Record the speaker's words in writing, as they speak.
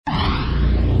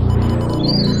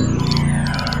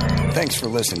Thanks for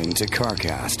listening to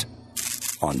CarCast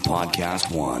on Podcast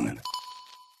One.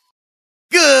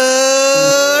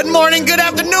 Good morning, good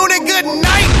afternoon, and good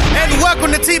night. And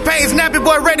welcome to T-Pain's Nappy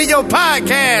Boy Radio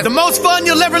Podcast. The most fun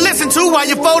you'll ever listen to while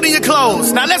you're folding your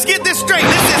clothes. Now let's get this straight.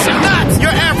 This is not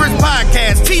your average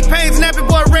podcast. T-Pain's Nappy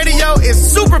Boy Radio is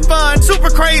super fun, super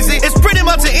crazy. It's pretty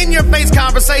much an in-your-face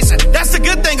conversation. That's the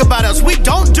good thing about us. We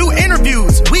don't do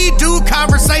interviews. We do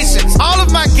conversations. All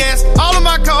of my guests, all of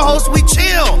my co-hosts, we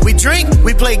chill. We drink,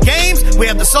 we play games. We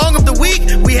have the song of the week.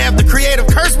 We have the creative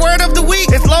curse word of the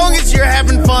week. As long as you're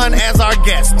having fun as our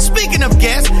guest. Speaking of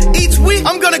guests, each week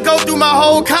I'm going to go through my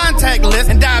whole contact list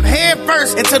and dive head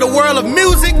first into the world of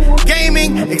music,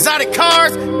 gaming, exotic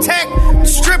cars, tech,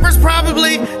 strippers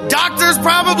probably, doctors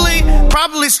probably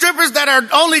strippers that are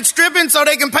only stripping so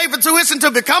they can pay for tuition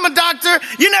to become a doctor.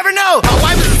 You never know. My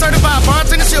wife is a certified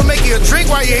bartender. She'll make you a drink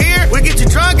while you're here. We'll get you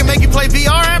drunk and make you play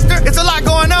VR after. It's a lot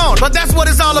going on. But that's what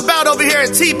it's all about over here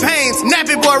at T-Pain's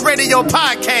Nappy Boy Radio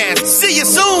Podcast. See you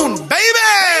soon, baby!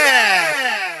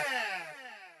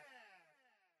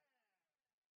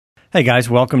 Hey guys,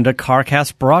 welcome to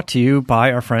CarCast, brought to you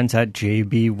by our friends at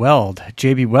JB Weld.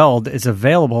 JB Weld is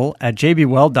available at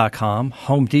jbweld.com,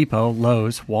 Home Depot,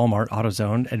 Lowe's, Walmart,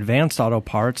 AutoZone, Advanced Auto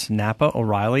Parts, Napa,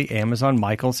 O'Reilly, Amazon,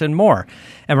 Michaels, and more.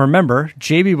 And remember,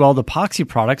 JB Weld epoxy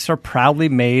products are proudly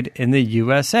made in the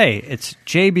USA. It's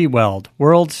JB Weld,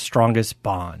 world's strongest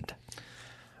bond.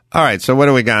 All right, so what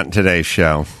do we got in today's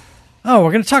show? Oh,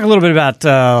 we're going to talk a little bit about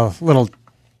little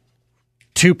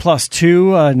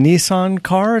 2+2 Nissan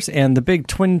cars and the big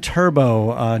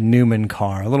twin-turbo Newman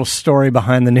car. A little story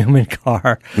behind the Newman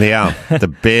car. Yeah, the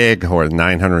big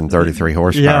 933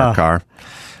 horsepower car.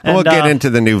 And we'll get into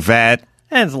the new Vette.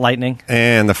 And the Lightning.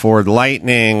 And the Ford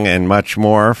Lightning and much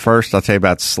more. First, I'll tell you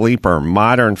about Sleeper,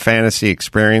 modern fantasy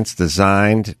experience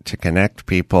designed to connect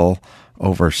people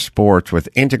over sports with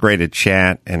integrated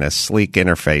chat and a sleek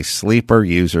interface. Sleeper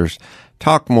users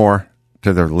talk more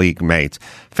to their league mates.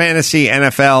 Fantasy,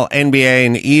 NFL, NBA,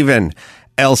 and even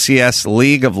LCS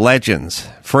League of Legends.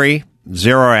 Free,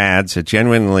 zero ads, a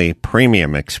genuinely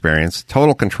premium experience,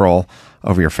 total control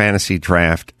over your fantasy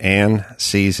draft and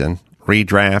season,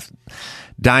 redraft,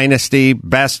 dynasty,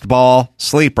 best ball,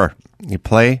 Sleeper. You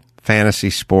play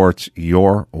fantasy sports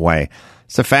your way.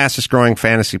 It's the fastest growing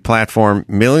fantasy platform.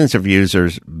 Millions of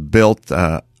users built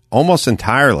almost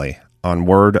entirely on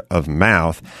word of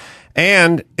mouth.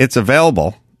 And it's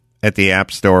available at the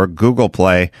App Store, Google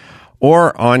Play,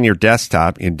 or on your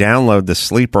desktop. You download the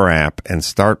Sleeper app and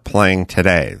start playing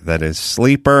today. That is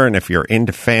Sleeper, and if you're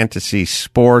into fantasy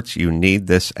sports, you need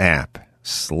this app.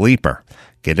 Sleeper.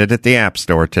 Get it at the App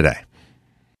Store today.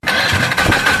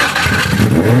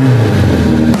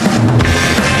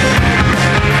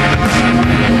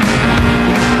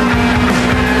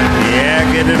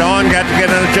 Get it on, got to get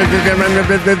on.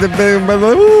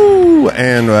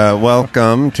 And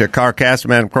welcome to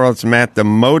CarCast, It's Matt, the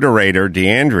moderator,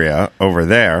 DeAndrea over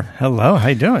there. Hello, how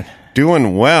you doing?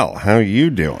 Doing well. How are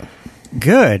you doing?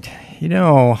 Good. You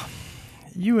know,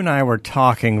 you and I were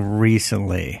talking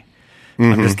recently.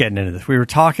 I'm just getting into this. We were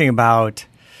talking about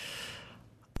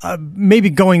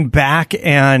maybe going back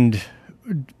and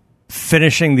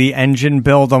finishing the engine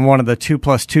build on one of the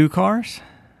 2+2 cars.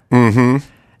 Mm-hmm.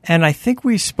 And I think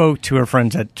we spoke to our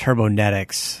friends at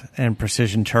Turbonetics and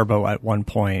Precision Turbo at one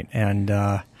point, and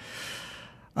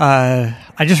I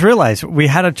just realized we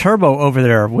had a turbo over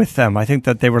there with them. I think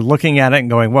that they were looking at it and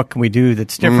going, what can we do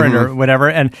that's different or whatever,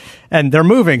 and they're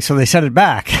moving, so they sent it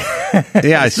back.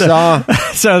 Yeah, I saw.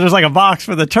 So there's like a box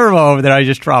for the turbo over there I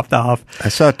just dropped off. I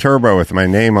saw a turbo with my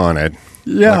name on it.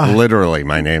 Yeah. Like literally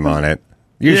my name on it.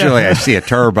 Usually I see a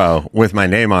turbo with my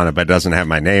name on it, but it doesn't have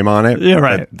my name on it. Yeah,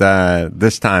 right. But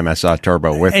this time I saw a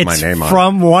turbo with my name on it. It's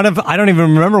from one of, I don't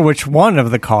even remember which one of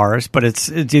the cars, but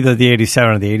it's either the 87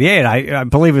 or the 88. I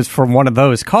believe it's from one of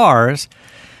those cars.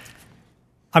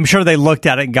 I'm sure they looked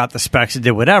at it and got the specs and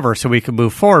did whatever so we could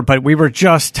move forward. But we were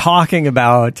just talking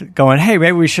about going, hey,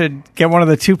 maybe we should get one of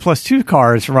the 2+2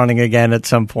 cars running again at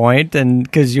some point, and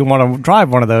because you want to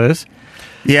drive one of those.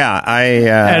 Yeah,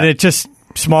 and it just...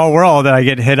 Small world, and I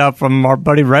get hit up from our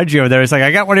buddy Reggie over there. He's like,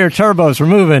 I got one of your turbos. We're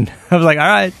moving. I was like, all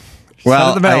right.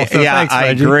 Well, thanks, I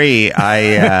agree.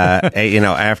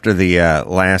 After the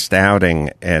last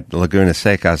outing at Laguna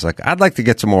Seca, I was like, I'd like to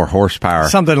get some more horsepower.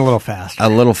 Something a little faster. A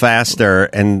little faster.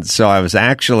 And so I was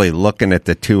actually looking at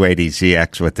the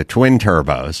 280ZX with the twin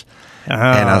turbos. And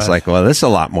I was like, well, this is a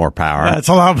lot more power. That's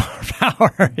a lot more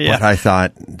power. Yeah. But I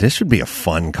thought, this would be a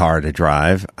fun car to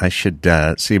drive. I should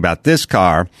see about this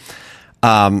car.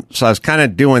 So I was kind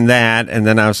of doing that, and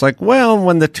then I was like, well,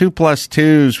 when the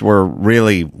 2+2s were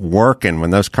really working, when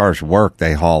those cars work,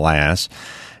 they haul ass.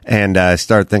 And I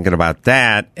started thinking about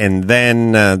that, and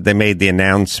then they made the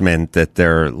announcement that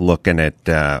they're looking at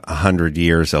 100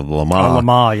 years of Le Mans. Le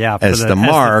Mans, yeah, as the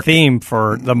mark. As the theme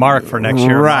for the mark for next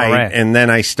year. Right. And then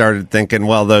I started thinking,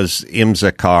 well, those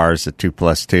IMSA cars, the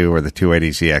 2+2 or the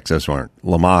 280ZX, those weren't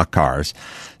Le Mans cars.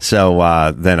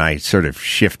 So then I sort of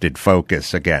shifted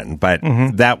focus again. But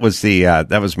that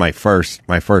was my first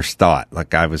thought.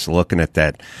 Like, I was looking at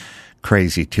that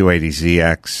crazy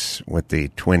 280ZX with the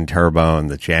twin turbo and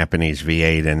the Japanese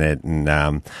V8 in it,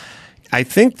 and I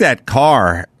think that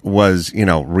car was,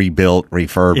 rebuilt,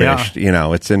 refurbished.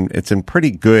 Yeah. It's in pretty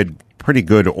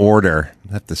good order.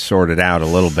 I have to sort it out a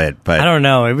little bit, but I don't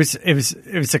know. It was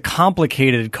a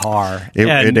complicated car.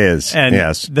 It is. And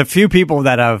yes, the few people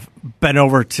that have been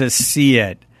over to see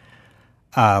it,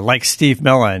 like Steve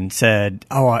Millen, said,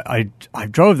 "Oh, I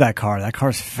drove that car. That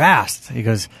car's fast." He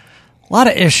goes, a lot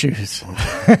of issues.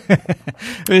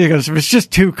 He goes, it was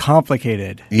just too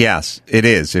complicated. Yes, it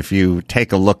is. If you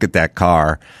take a look at that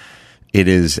car, it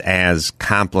is as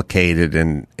complicated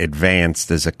and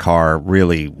advanced as a car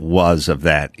really was of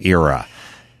that era,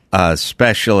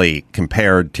 especially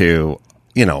compared to,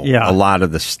 a lot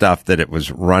of the stuff that it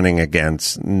was running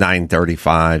against,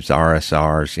 935s,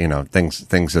 RSRs,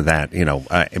 things of that,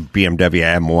 BMW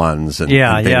M1s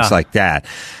and things like that.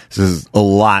 So there's a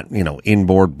lot,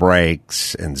 inboard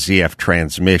brakes and ZF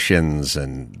transmissions,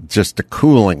 and just the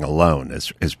cooling alone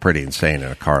is pretty insane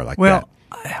in a car like that.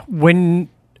 Well, when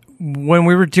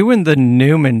we were doing the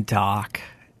Newman doc,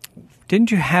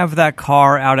 didn't you have that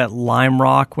car out at Lime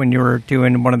Rock when you were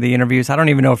doing one of the interviews? I don't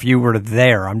even know if you were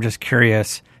there. I'm just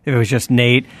curious if it was just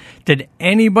Nate. Did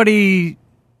anybody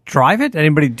drive it?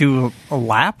 Anybody do a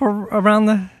lap around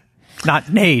the...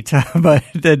 Not Nate, but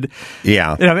did...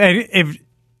 Yeah. If...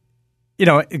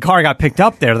 the car got picked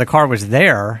up there. The car was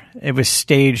there. It was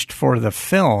staged for the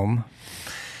film.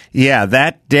 Yeah,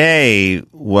 that day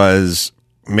was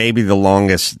maybe the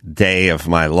longest day of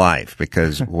my life,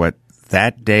 because what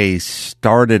that day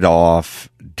started off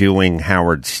doing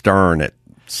Howard Stern at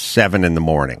 7 a.m.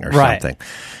 or something,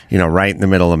 right in the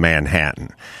middle of Manhattan.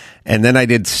 And then I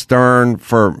did Stern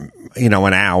for, an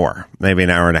hour, maybe an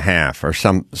hour and a half, or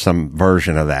some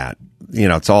version of that.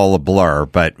 It's all a blur,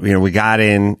 but, we got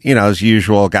in, as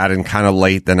usual, got in kind of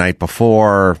late the night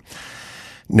before,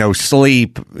 no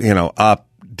sleep, up,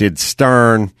 did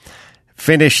Stern,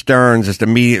 finished Stern, just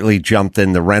immediately jumped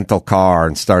in the rental car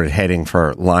and started heading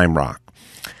for Lime Rock.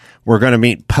 We're going to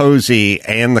meet Posey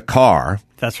and the car.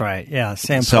 That's right. Yeah.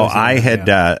 Sam. So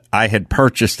Posey, I had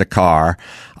purchased a car.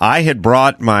 I had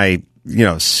brought my,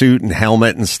 suit and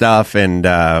helmet and stuff, and,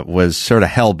 was sort of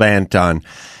hell bent on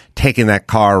taking that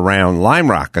car around Lime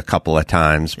Rock a couple of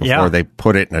times before they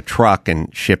put it in a truck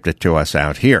and shipped it to us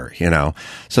out here,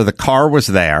 So the car was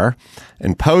there,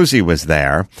 and Posey was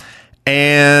there,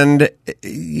 and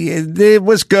it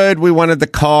was good. We wanted the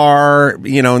car,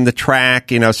 in the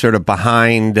track, sort of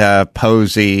behind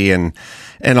Posey and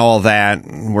all that.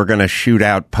 We're going to shoot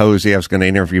out Posey. I was going to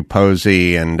interview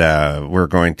Posey, and we're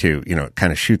going to,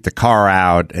 kind of shoot the car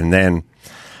out, and then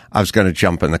I was going to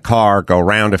jump in the car, go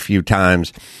around a few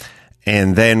times,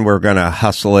 and then we're going to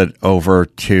hustle it over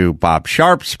to Bob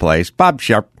Sharp's place, Bob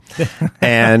Sharp,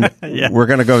 and we're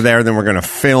going to go there. Then we're going to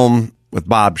film with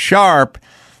Bob Sharp.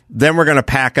 Then we're going to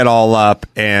pack it all up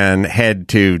and head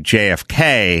to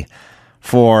JFK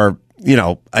for,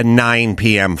 a 9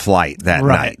 p.m. flight that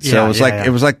night. So it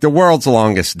was like the world's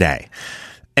longest day.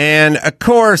 And of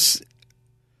course,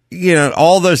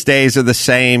 all those days are the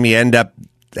same. You end up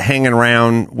hanging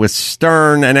around with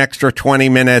Stern an extra 20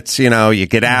 minutes. You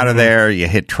get out of there, you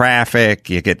hit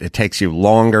traffic, it takes you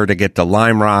longer to get to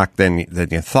Lime Rock than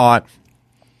you thought.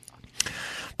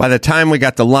 By the time we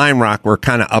got to Lime Rock, we're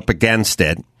kind of up against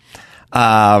it.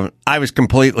 I was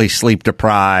completely sleep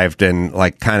deprived and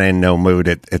kind of in no mood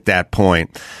at that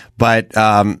point. But,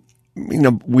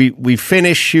 we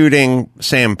finished shooting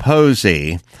Sam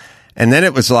Posey, and then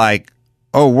it was like,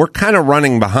 oh, we're kind of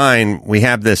running behind. We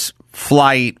have this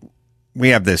flight. We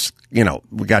have this, we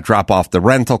got to drop off the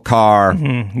rental car.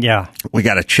 Yeah. We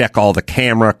got to check all the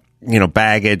camera,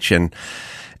 baggage, and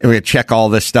we got to check all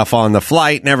this stuff on the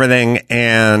flight and everything.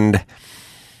 And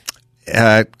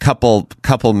a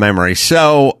couple memories.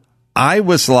 So I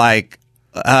was like,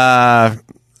 I'm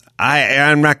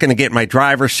not going to get my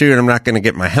driver's suit. I'm not going to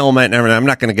get my helmet and everything. I'm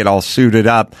not going to get all suited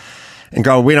up and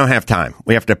go, we don't have time.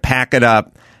 We have to pack it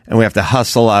up and we have to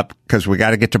hustle up because we got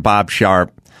to get to Bob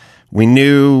Sharp. We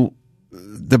knew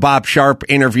the Bob Sharp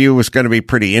interview was going to be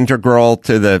pretty integral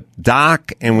to the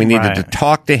doc, and we needed to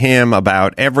talk to him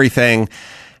about everything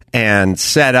and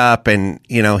set up. And,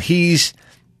 he's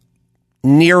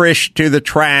nearish to the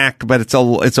track, but it's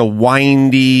a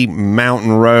windy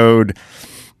mountain road.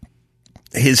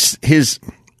 His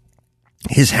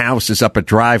house is up a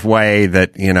driveway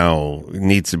that,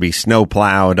 needs to be snow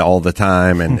plowed all the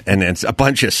time. And it's a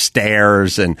bunch of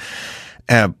stairs, and,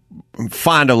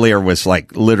 Fondelier was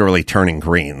like literally turning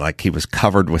green. Like he was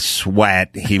covered with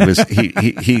sweat. He was,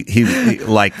 he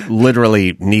like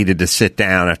literally needed to sit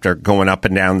down after going up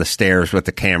and down the stairs with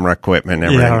the camera equipment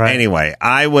and everything. Yeah, right. Anyway,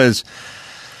 I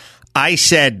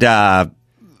said, all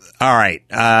right,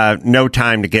 no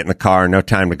time to get in the car, no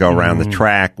time to go around the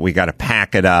track. We got to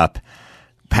pack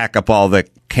up all the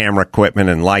camera equipment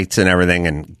and lights and everything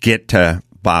and get to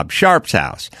Bob Sharp's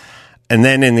house. And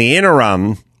then in the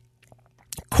interim,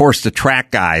 of course, the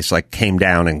track guys came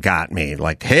down and got me.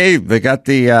 Like, hey, they got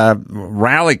the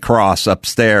rally cross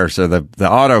upstairs, or the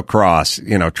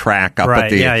autocross, track up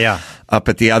up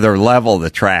at the other level of the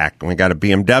track. And we got a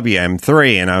BMW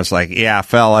M3, and I was like, yeah,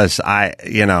 fellas,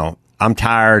 I'm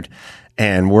tired,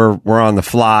 and we're on the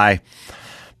fly.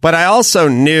 But I also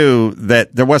knew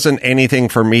that there wasn't anything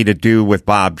for me to do with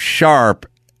Bob Sharp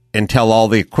until all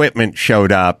the equipment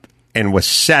showed up and was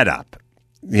set up.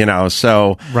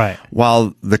 So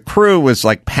while the crew was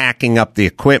packing up the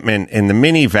equipment in the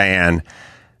minivan,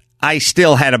 I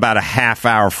still had about a half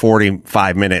hour,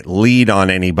 45-minute lead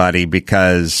on anybody,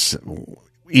 because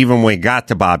even when we got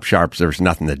to Bob Sharp's, there was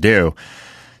nothing to do.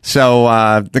 So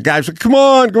the guys were, come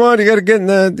on, you got to get in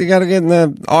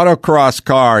the autocross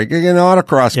car. You got to get in the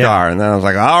autocross car. And then I was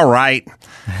like, all right.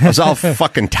 I was all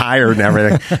fucking tired and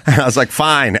everything. I was like,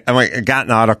 fine. I got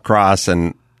in autocross,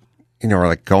 and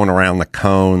we're going around the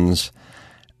cones,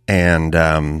 and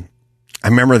I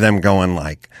remember them going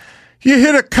you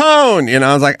hit a cone,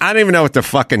 I was like, I don't even know what the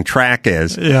fucking track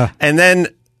is. Yeah. And then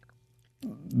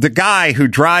the guy who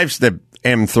drives the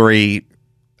M3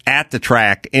 at the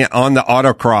track on the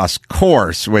autocross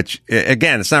course, which,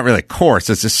 again, it's not really a course,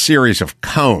 it's a series of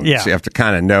cones. Yeah. So you have to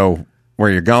kind of know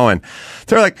where you're going.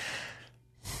 They're like,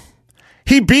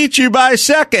 he beat you by a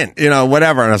second,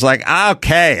 whatever. And I was like,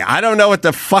 okay, I don't know what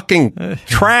the fucking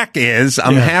track is.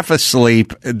 I'm half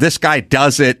asleep. This guy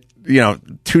does it,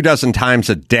 24 times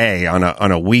a day on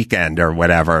a weekend or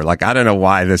whatever. I don't know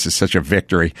why this is such a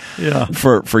victory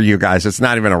for you guys. It's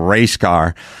not even a race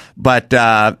car. But,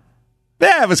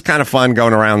 it was kind of fun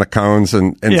going around the cones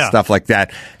and stuff like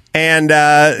that. And,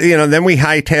 then we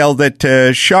hightailed it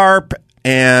to Sharp,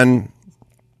 and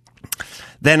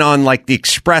then on the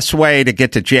expressway to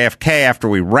get to JFK after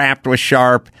we wrapped with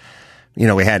Sharp,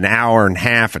 we had an hour and a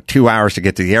half or 2 hours to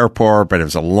get to the airport, but it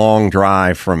was a long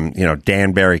drive from,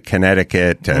 Danbury,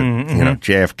 Connecticut to,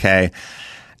 JFK.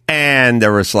 And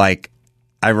there was I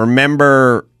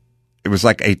remember it was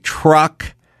a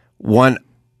truck went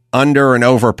under an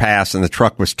overpass, and the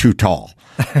truck was too tall.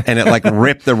 And it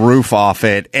ripped the roof off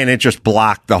it, and it just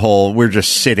blocked the whole, we're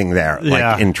just sitting there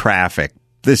in traffic.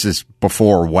 This is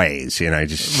before Waze,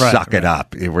 just suck it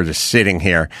up. We're just sitting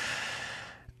here.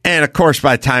 And of course,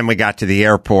 by the time we got to the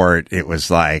airport, it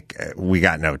was we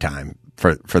got no time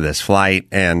for this flight,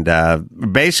 and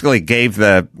basically gave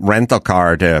the rental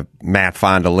car to Matt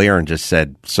Fondelier and just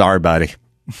said, sorry, buddy,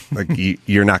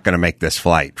 you're not going to make this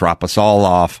flight. Drop us all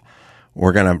off.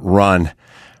 We're going to run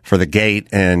for the gate,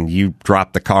 and you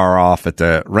drop the car off at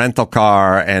the rental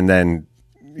car, and then,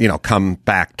 come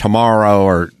back tomorrow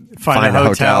or find a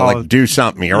hotel, do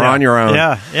something. You're on your own.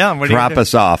 Yeah. Drop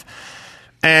us off.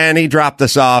 And he dropped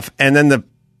us off, and then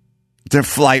the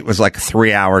flight was a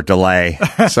 3-hour delay.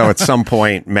 So at some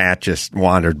point, Matt just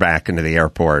wandered back into the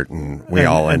airport, and we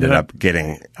all ended up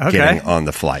getting on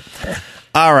the flight.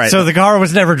 All right. So the car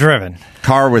was never driven.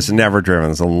 Car was never driven.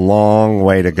 There's a long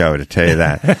way to go to tell you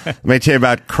that. Let me tell you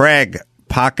about Craig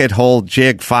Pocket Hole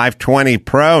Jig 520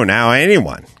 Pro. Now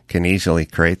anyone can easily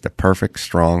create the perfect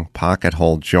strong pocket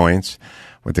hole joints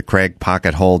with the Craig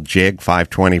Pocket Hole Jig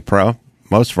 520 Pro.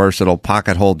 Most versatile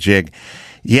pocket hole jig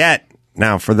yet.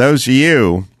 Now, for those of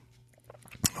you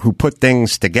who put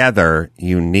things together,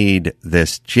 you need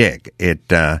this jig.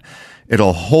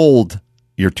 It'll hold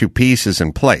your two pieces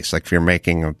in place, like if you're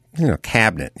making a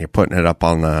cabinet, you're putting it up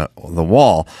on the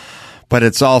wall. But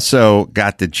it's also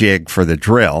got the jig for the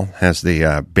drill, has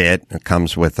the bit. It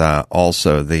comes with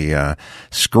also the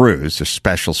screws. The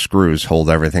special screws hold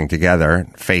everything together.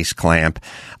 Face clamp.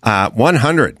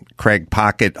 100 Craig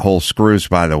pocket hole screws,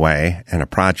 by the way, and a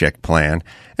project plan.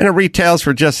 And it retails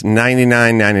for just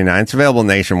 $99.99. It's available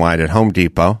nationwide at Home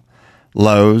Depot,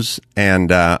 Lowe's,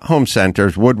 and home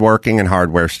centers, woodworking, and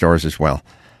hardware stores as well.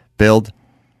 build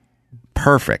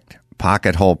perfect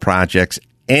pocket hole projects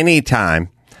anytime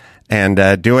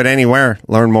and do it anywhere.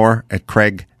 Learn more at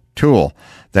Craig Tool.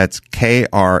 That's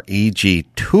KREG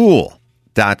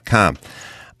Tool.com.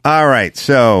 All right,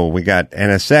 so we got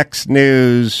NSX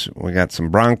news, we got some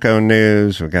Bronco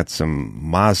news, we got some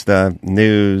Mazda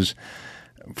news,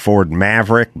 Ford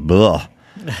Maverick. Blah.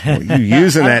 What are you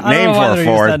using that name for,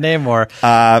 Ford? Use that name more.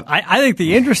 I think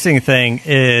the interesting thing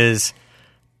is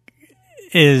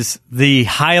the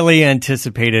highly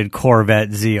anticipated Corvette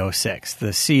Z06, the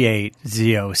C8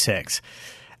 Z06.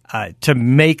 To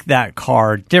make that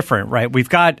car different, right?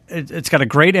 It's got a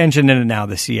great engine in it now,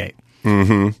 the C8.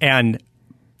 Mm-hmm. And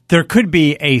there could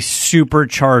be a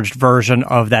supercharged version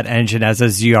of that engine as a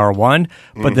ZR1,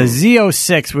 but the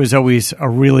Z06 was always a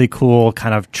really cool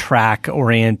kind of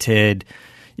track-oriented,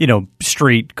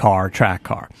 street car, track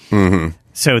car. Mm-hmm.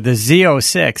 So the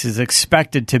Z06 is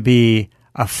expected to be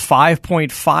a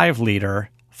 5.5-liter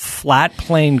flat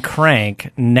plane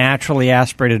crank, naturally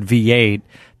aspirated V8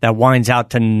 that winds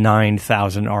out to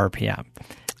 9,000 RPM.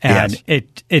 And yes.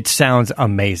 it sounds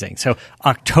amazing. So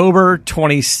October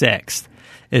 26th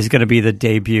is going to be the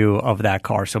debut of that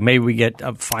car. So maybe we get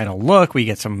a final look. We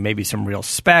get maybe some real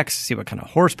specs, see what kind of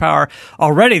horsepower.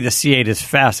 Already the C8 is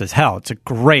fast as hell. It's a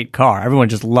great car. Everyone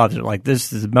just loves it. Like,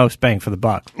 this is the most bang for the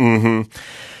buck. Mm-hmm.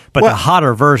 But the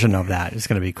hotter version of that is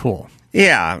going to be cool.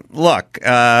 Yeah, look,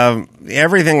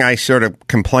 everything I sort of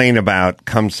complain about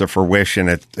comes to fruition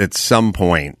at some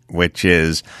point, which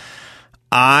is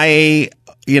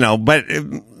but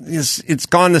it's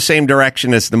gone the same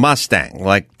direction as the Mustang.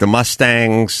 Like, the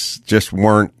Mustangs just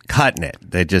weren't cutting it.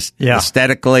 They just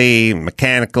aesthetically,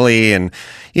 mechanically, and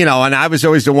I was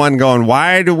always the one going,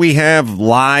 why do we have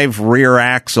live rear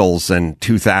axles in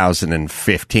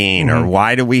 2015? Or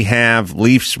why do we have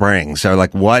leaf springs? Or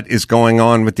like, what is going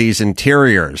on with these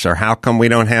interiors? Or how come we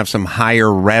don't have some higher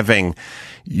revving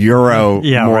more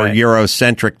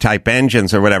Eurocentric type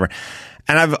engines or whatever?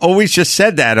 And I've always just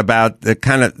said that about the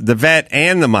kind of the Vette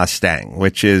and the Mustang,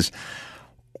 which is,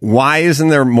 why isn't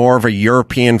there more of a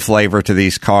European flavor to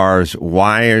these cars?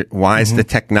 Why is the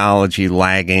technology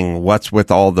lagging? What's with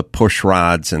all the push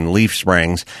rods and leaf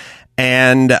springs?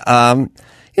 And, and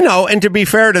to be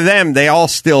fair to them, they all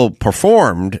still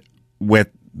performed with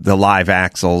the live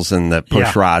axles and the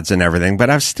push rods and everything.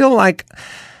 But I'm still like,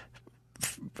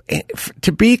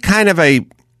 to be kind of a,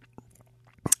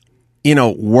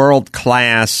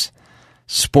 world-class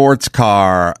sports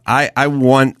car, I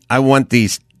want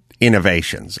these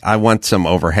innovations. I want some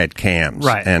overhead cams,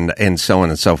 right, and so on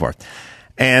and so forth.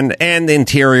 And the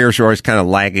interiors are always kind of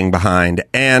lagging behind,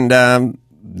 and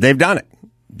they've done it.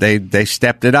 They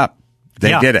stepped it up.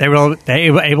 They did it.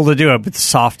 They were able to do it with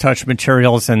soft touch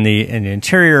materials and the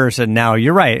interiors. And now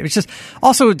you're right.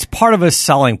 It's part of a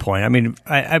selling point. I mean,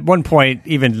 at one point,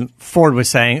 even Ford was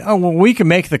saying, "Oh, well, we can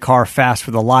make the car fast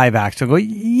with a live axle." I go,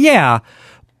 yeah,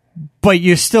 but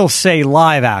you still say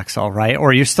live axle, right?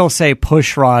 Or you still say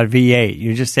push rod V8.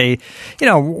 You just say,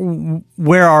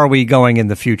 where are we going in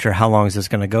the future? How long is this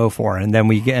going to go for? And then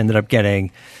we ended up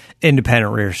getting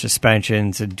independent rear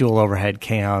suspensions and dual overhead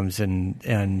cams and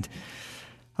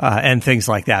things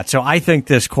like that. So I think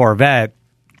this Corvette,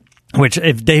 which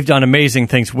they've done amazing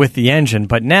things with the engine,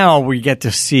 but now we get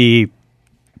to see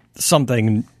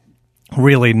something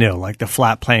really new, like the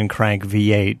flat plane crank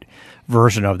V8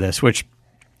 version of this, which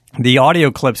the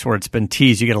audio clips where it's been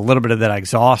teased, you get a little bit of that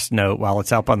exhaust note while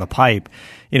it's up on the pipe,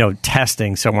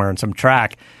 testing somewhere on some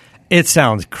track. It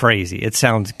sounds crazy. It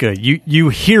sounds good. You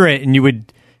hear it and you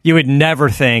would never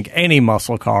think any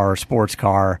muscle car or sports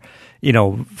car,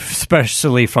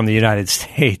 especially from the United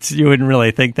States, you wouldn't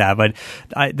really think that, but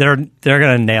they're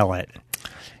going to nail it.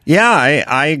 Yeah,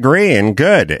 I agree, and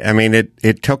good. I mean,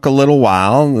 it took a little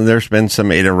while. There's been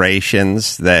some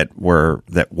iterations that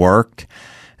worked,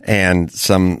 and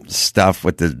some stuff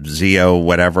with the Zeo,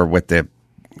 whatever, with the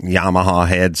Yamaha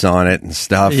heads on it and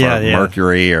stuff, or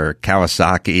Mercury or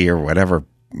Kawasaki or whatever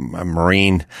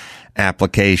marine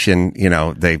application,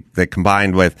 they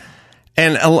combined with.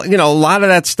 And, a lot of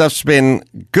that stuff's been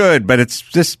good, but it's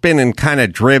just been in kind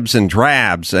of dribs and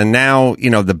drabs. And now,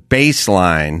 the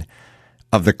baseline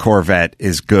of the Corvette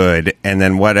is good. And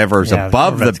then whatever's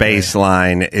above the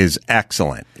baseline is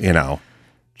excellent,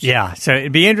 Yeah. So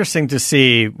it'd be interesting to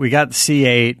see. We got the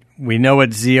C8. We know what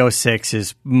Z06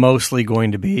 is mostly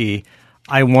going to be.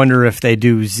 I wonder if they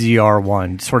do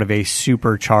ZR1, sort of a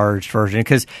supercharged version,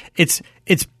 because it's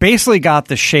basically got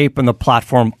the shape and the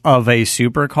platform of a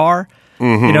supercar.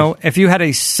 Mm-hmm. If you had a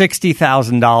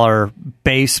 $60,000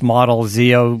 base model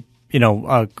Zeo,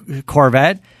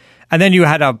 Corvette, and then you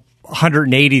had a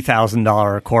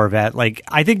 $180,000 Corvette. Like,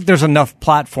 I think there's enough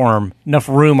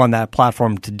room on that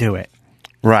platform to do it.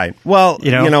 Right. Well,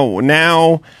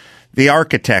 now the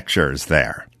architecture is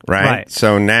there, right?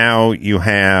 So now you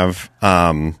have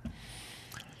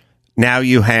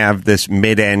this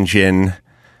mid-engine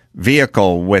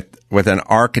vehicle with an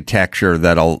architecture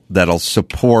that'll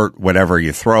support whatever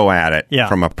you throw at it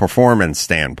from a performance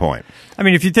standpoint. I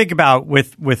mean, if you think about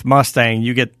with Mustang,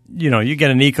 you get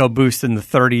an EcoBoost in the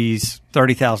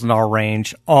 $30,000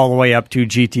 range, all the way up to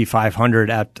GT500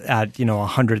 at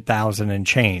 $100,000 and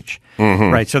change,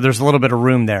 right? So there's a little bit of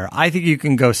room there. I think you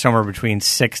can go somewhere between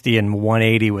 60 and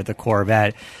 180 with the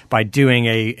Corvette by doing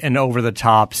an over the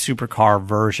top supercar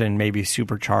version, maybe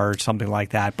supercharged, something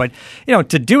like that. But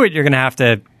to do it, you're going to have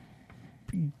to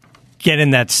get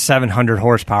in that 700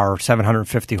 horsepower,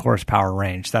 750 horsepower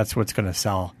range. That's what's going to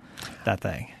sell that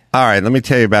thing. All right, let me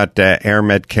tell you about Air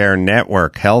Medcare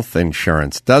Network health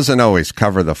insurance. Doesn't always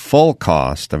cover the full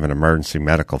cost of an emergency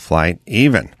medical flight,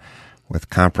 even with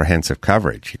comprehensive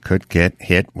coverage. You could get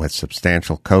hit with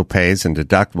substantial copays and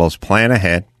deductibles. Plan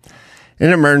ahead. In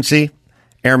an emergency,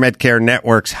 Air Medcare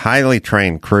Network's highly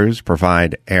trained crews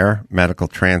provide air medical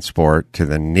transport to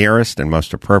the nearest and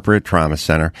most appropriate trauma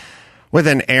center. With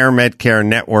an Air Medcare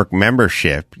Network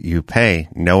membership, you pay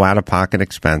no out-of-pocket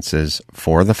expenses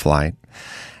for the flight.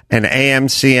 An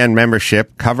AMCN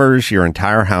membership covers your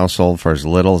entire household for as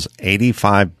little as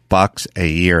 $85 a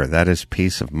year. That is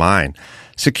peace of mind.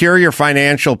 Secure your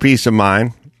financial peace of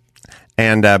mind.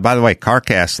 And by the way,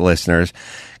 CarCast listeners,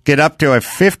 get up to a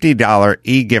 $50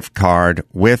 e-gift card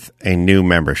with a new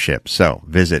membership. So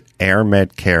visit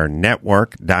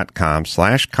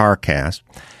airmedcarenetwork.com/CarCast.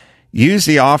 Use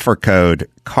the offer code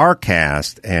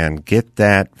CarCast and get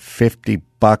that $50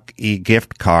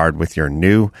 e-gift card with your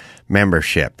new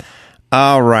membership.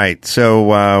 All right.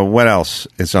 So what else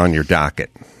is on your docket?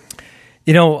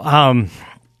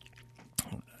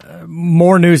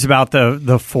 More news about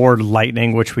the Ford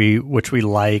Lightning, which we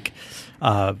like.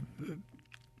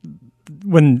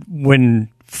 When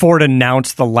Ford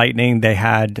announced the Lightning, they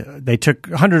took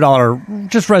 $100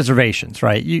 just reservations,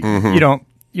 right?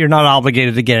 You're not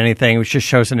obligated to get anything. It just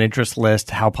shows an interest list.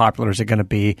 How popular is it going to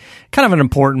be? Kind of an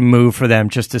important move for them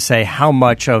just to say how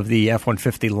much of the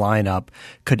F-150 lineup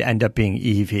could end up being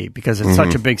EV because it's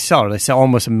such a big seller. They sell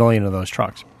almost 1 million of those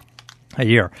trucks a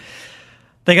year.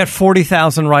 They got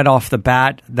 40,000 right off the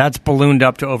bat. That's ballooned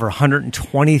up to over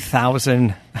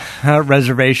 120,000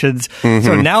 reservations.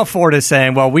 So now Ford is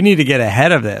saying, well, we need to get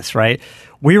ahead of this, right?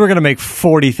 We were going to make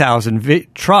 40,000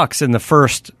 trucks in the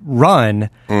first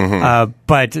run,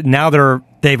 but now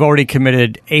they've already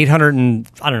committed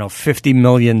 $50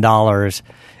 million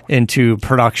into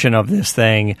production of this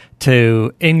thing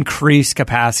to increase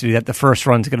capacity. That the first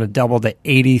run's going to double to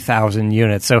 80,000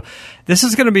 units. So this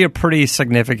is going to be a pretty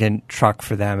significant truck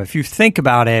for them. If you think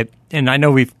about it, and I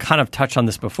know we've kind of touched on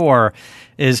this before,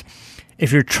 is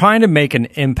if you're trying to make an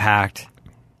impact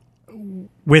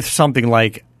with something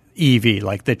like EV,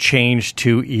 like the change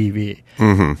to EV,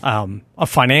 a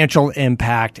financial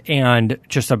impact and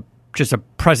just a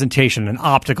presentation, an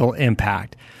optical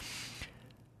impact.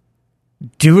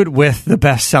 Do it with the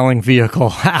best-selling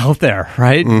vehicle out there,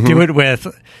 right? Do it with,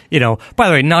 by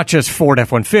the way, not just Ford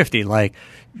F-150, like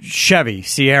Chevy,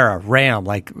 Sierra, Ram,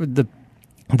 like the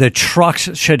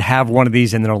trucks should have one of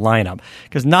these in their lineup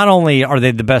because not only are they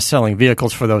the best-selling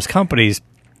vehicles for those companies,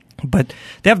 but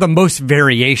they have the most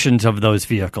variations of those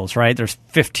vehicles, right? There's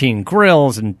 15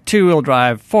 grills and two-wheel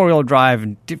drive, four-wheel drive,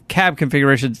 and cab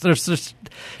configurations. There's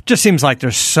just seems like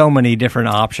there's so many different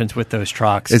options with those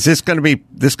trucks. Is this going to be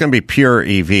pure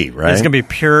EV, right? It's going to be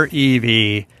pure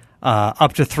EV,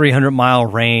 up to 300-mile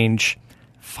range,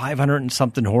 500 and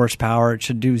something horsepower. It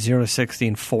should do 0 to 60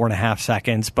 in 4.5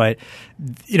 seconds. But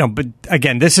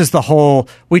again, this is the whole.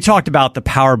 We talked about the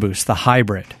Power Boost, the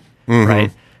hybrid, right?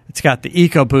 It's got the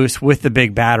EcoBoost with the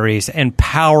big batteries and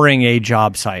powering a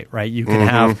job site, right? You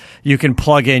can you can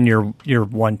plug in your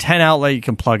 110 outlet, you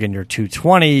can plug in your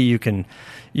 220,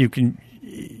 you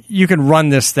can run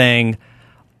this thing.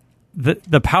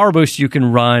 The Power Boost you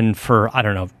can run for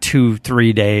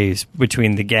 2-3 days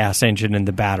between the gas engine and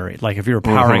the battery. Like if you were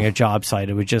powering a job site,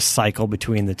 it would just cycle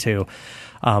between the two.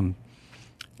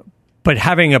 But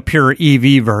having a pure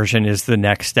EV version is the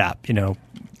next step,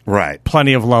 Right.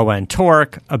 Plenty of low-end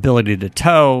torque, ability to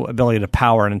tow, ability to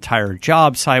power an entire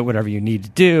job site, whatever you need to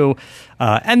do.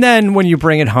 And then when you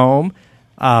bring it home,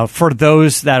 for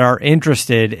those that are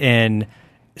interested in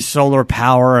solar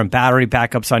power and battery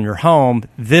backups on your home,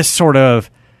 this sort of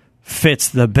fits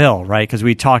the bill, right? Because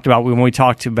we talked about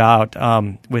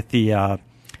with the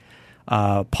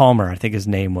Palmer, I think his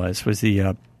name was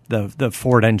the the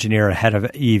Ford engineer ahead of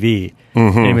EV.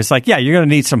 And he was like, yeah, you're going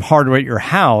to need some hardware at your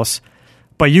house,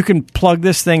 but you can plug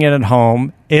this thing in at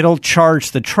home. It'll charge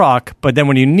the truck, but then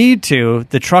when you need to,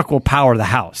 the truck will power the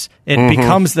house. It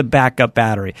becomes the backup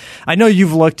battery. I know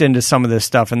you've looked into some of this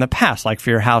stuff in the past, like for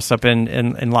your house up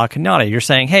in La Cañada. You're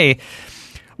saying, hey,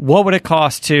 what would it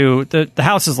cost to the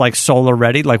house is like solar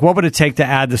ready? Like, what would it take to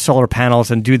add the solar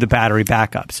panels and do the battery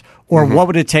backups? Or what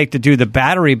would it take to do the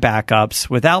battery backups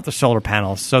without the solar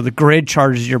panels? So the grid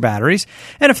charges your batteries.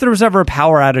 And if there was ever a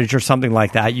power outage or something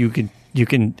like that, you can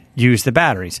use the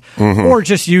batteries or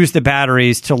just use the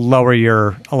batteries to lower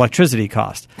your electricity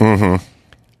cost. Well,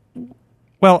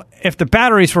 if the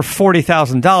batteries were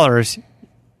 $40,000,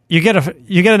 you get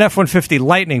an F-150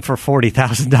 Lightning for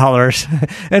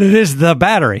 $40,000, and it is the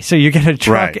battery. So you get a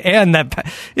truck and that,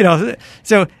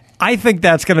 So I think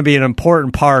that's going to be an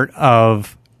important part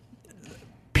of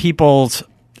people's,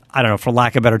 I don't know, for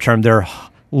lack of a better term, their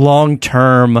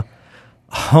long-term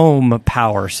home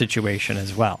power situation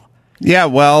as well. Yeah,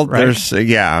 well, I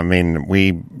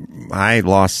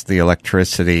lost the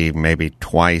electricity maybe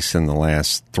twice in the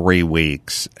last 3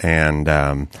 weeks, and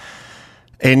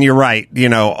you're right.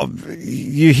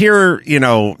 You hear,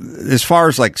 as far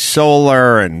as like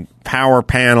solar and power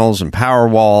panels and power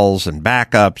walls and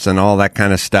backups and all that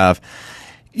kind of stuff,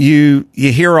 you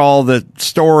hear all the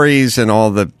stories and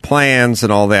all the plans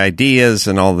and all the ideas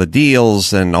and all the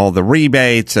deals and all the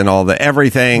rebates and all the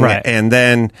everything. Right. And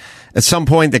then at some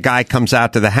point, the guy comes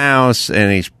out to the house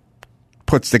and he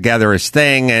puts together his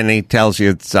thing and he tells you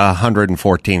it's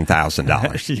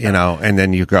 $114,000, and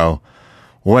then you go,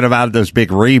 what about those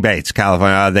big rebates,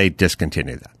 California? They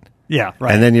discontinued that. Yeah,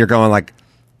 right. And then you're going like,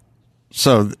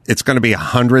 so it's going to be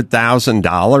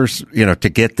 $100,000, to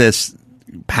get this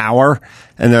power?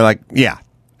 And they're like, yeah.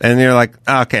 And you're like,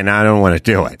 okay, now I don't want to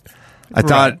do it. I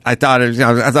thought I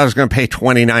was going to pay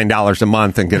 $29 a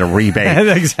month and get a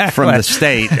rebate from the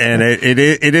state, and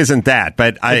it isn't that.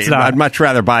 But I'd much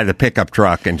rather buy the pickup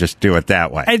truck and just do it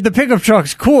that way. Hey, the pickup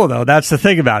truck's cool though. That's the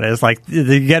thing about it. Is like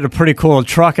you get a pretty cool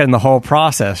truck in the whole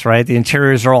process, right? The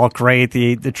interiors are all great.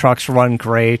 The trucks run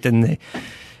great, and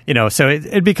so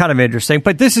it'd be kind of interesting.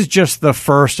 But this is just the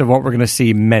first of what we're going to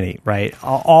see many, right?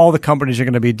 All the companies are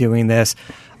going to be doing this,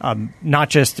 not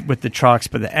just with the trucks,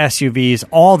 but the SUVs,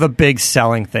 all the big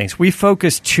selling things. We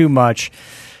focus too much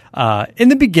in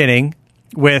the beginning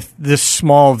with the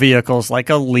small vehicles like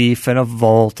a Leaf and a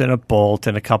Volt and a Bolt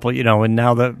and a couple, and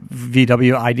now the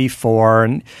VW ID4.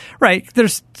 And right,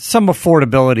 there's some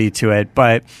affordability to it,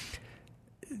 but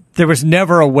there was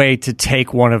never a way to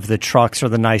take one of the trucks or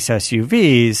the nice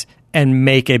SUVs and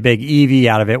make a big EV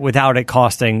out of it without it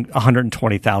costing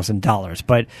 $120,000.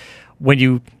 But when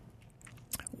you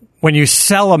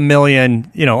sell 1 million,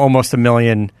 almost 1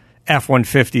 million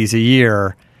F-150s a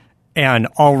year, and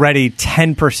already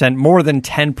 10%, more than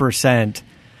 10%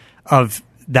 of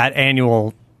that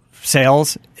annual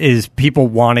sales is people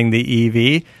wanting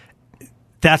the EV,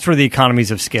 that's where the economies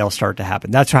of scale start to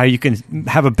happen. That's how you can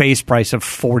have a base price of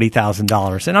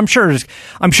 $40,000. And I'm sure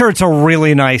it's a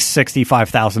really nice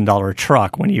 $65,000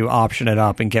 truck when you option it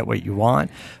up and get what you want.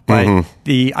 But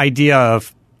the idea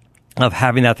of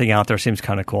having that thing out there seems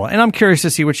kind of cool. And I'm curious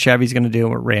to see what Chevy's going to do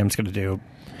and what Ram's going to do.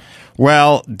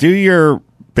 Well, do your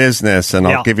business, and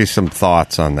I'll give you some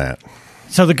thoughts on that.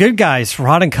 So the Good Guys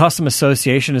Rod and Custom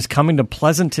Association is coming to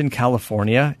Pleasanton,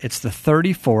 California. It's the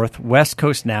 34th West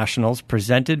Coast Nationals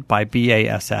presented by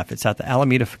BASF. It's at the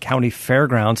Alameda County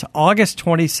Fairgrounds, August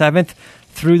 27th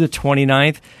through the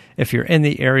 29th. If you're in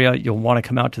the area, you'll want to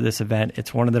come out to this event.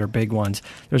 It's one of their big ones.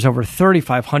 There's over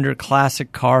 3,500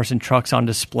 classic cars and trucks on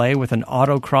display with an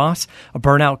autocross, a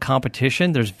burnout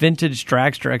competition. There's vintage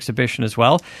dragster exhibition as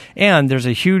well. And there's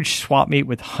a huge swap meet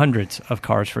with hundreds of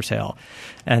cars for sale.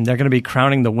 And they're going to be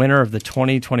crowning the winner of the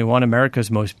 2021 America's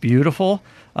Most Beautiful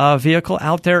vehicle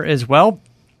out there as well.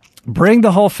 Bring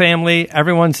the whole family.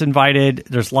 Everyone's invited.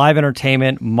 There's live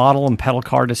entertainment, model and pedal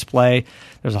car display.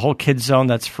 There's a whole kids zone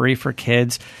that's free for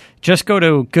kids. Just go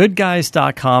to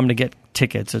goodguys.com to get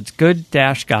tickets. It's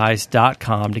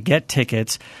good-guys.com to get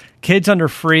tickets. Kids under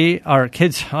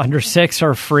 6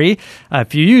 are free.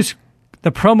 If you use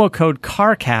the promo code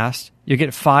CARCAST, you get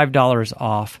 $5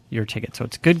 off your ticket. So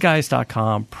it's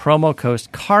goodguys.com, promo code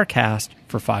CARCAST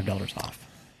for $5 off.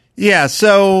 Yeah,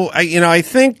 so I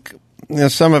think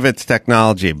some of it's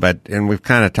technology, and we've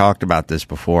kind of talked about this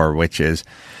before, which is,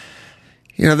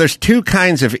 there's two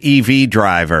kinds of EV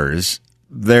drivers.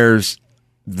 There's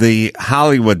the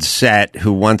Hollywood set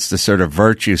who wants to sort of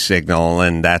virtue signal,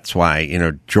 and that's why,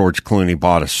 George Clooney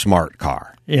bought a smart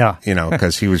car. Yeah.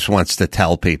 Because he wants to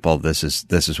tell people this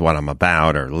is what I'm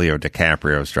about, or Leo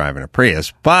DiCaprio's driving a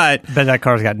Prius. But that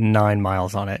car's got 9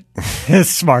 miles on it. It's a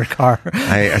smart car.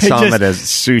 I saw him at a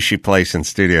sushi place in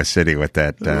Studio City with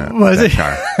that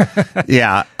car.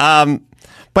 Yeah.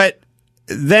 But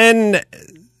then,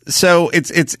 so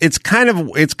it's kind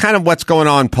of what's going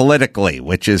on politically,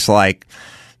 which is like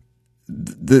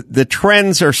the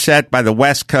trends are set by the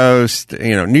West Coast,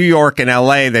 New York and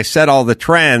LA. They set all the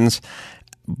trends,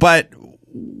 but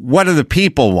what do the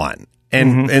people want?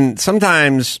 And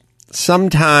sometimes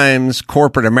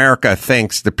corporate America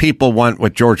thinks the people want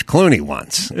what George Clooney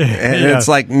wants. And it's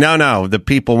like, no, the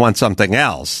people want something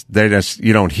else.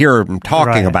 You don't hear them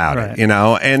talking about it,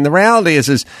 And the reality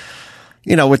is,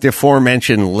 with the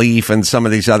aforementioned Leaf and some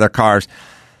of these other cars,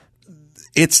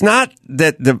 it's not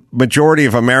that the majority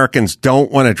of Americans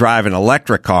don't want to drive an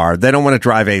electric car. They don't want to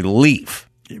drive a Leaf.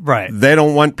 Right. They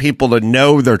don't want people to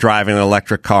know they're driving an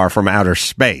electric car from outer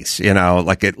space,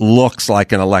 like it looks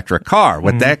like an electric car.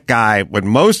 What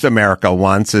most America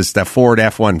wants is the Ford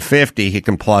F-150 he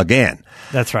can plug in.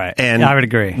 That's right. And I would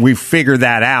agree. We figured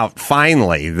that out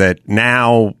finally, that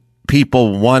now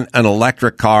people want an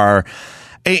electric car.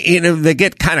 They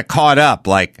get kind of caught up,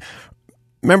 like,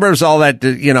 remember, it was all that,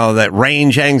 that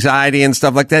range anxiety and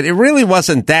stuff like that. It really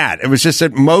wasn't that. It was just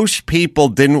that most people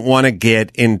didn't want to get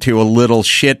into a little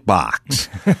shit box.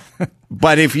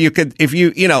 But if you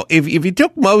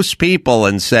took most people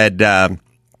and said,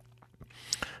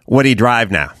 what do you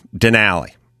drive now?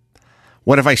 Denali.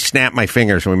 What if I snapped my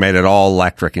fingers and we made it all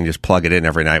electric and just plug it in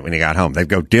every night when you got home? They'd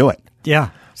go do it. Yeah.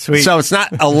 Sweet. So it's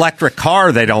not electric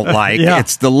car they don't like. Yeah.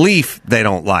 It's the Leaf they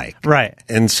don't like. Right.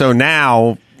 And so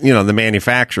now, the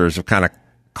manufacturers have kind of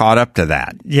caught up to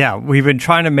that. Yeah. We've been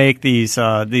trying to make these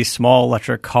small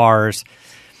electric cars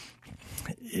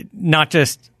not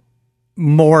just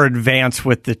more advanced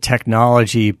with the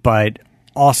technology, but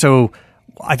also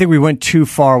I think we went too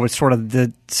far with sort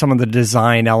of some of the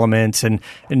design elements and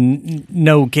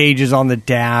no gauges on the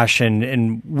dash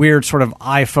and weird sort of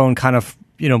iPhone kind of,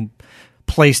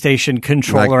 PlayStation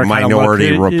controller, like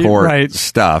Minority Report right.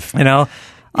 stuff.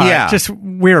 Just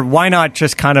weird. Why not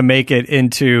just kind of make it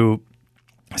into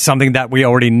something that we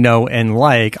already know and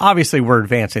like? Obviously, we're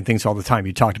advancing things all the time.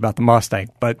 You talked about the Mustang,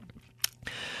 but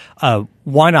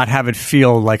why not have it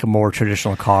feel like a more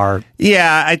traditional car?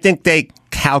 Yeah, I think they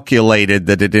calculated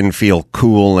that it didn't feel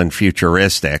cool and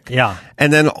futuristic. Yeah.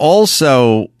 And then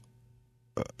also,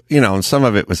 and some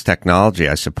of it was technology,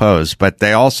 I suppose, but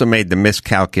they also made the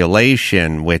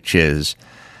miscalculation, which is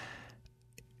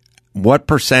what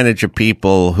percentage of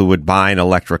people who would buy an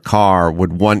electric car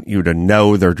would want you to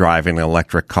know they're driving an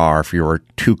electric car if you were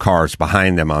 2 cars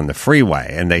behind them on the freeway?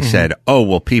 And they said,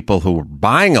 people who are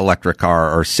buying an electric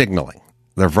car are signaling.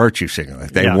 They're virtue signaling.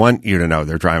 They want you to know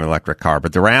they're driving an electric car.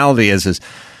 But the reality is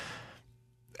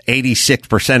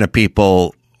 86% of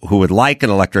people who would like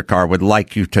an electric car would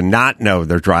like you to not know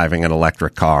they're driving an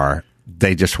electric car.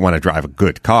 They just want to drive a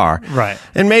good car. Right.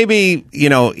 And maybe,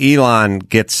 Elon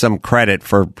gets some credit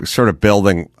for sort of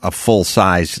building a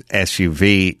full-size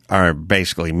SUV, or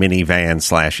basically minivan /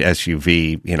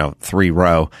 SUV,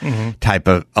 3-row type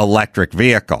of electric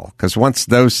vehicle. Because once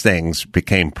those things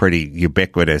became pretty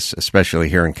ubiquitous, especially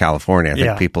here in California, I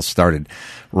think people started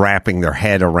wrapping their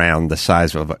head around the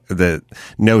size of the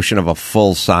notion of a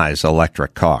full-size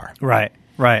electric car. Right.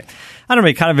 I don't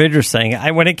know, kind of interesting.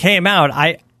 When it came out,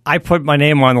 I put my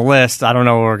name on the list. I don't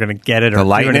know if we're going to get it or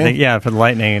do anything. Yeah, for the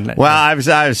Lightning. Well, I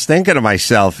was thinking to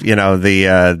myself,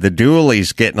 the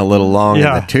dually's getting a little long in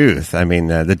the tooth. I mean,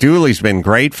 the dually's been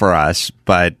great for us,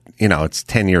 but it's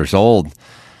 10 years old,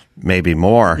 maybe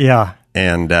more. Yeah.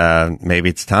 And maybe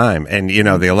it's time. And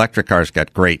the electric car's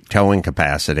got great towing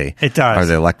capacity. It does. Or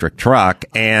the electric truck,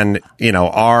 and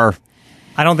I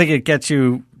don't think it gets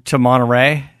you to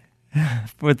Monterey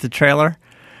with the trailer.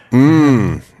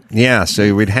 Yeah,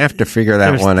 so we'd have to figure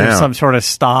that one out. There's some sort of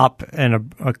stop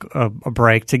and a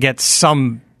break to get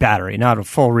some battery, not a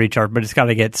full recharge, but it's got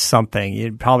to get something.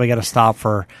 You'd probably got to stop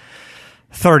for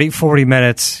 30, 40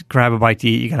 minutes, grab a bite to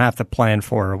eat. You're going to have to plan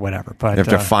for it or whatever. But you have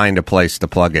to find a place to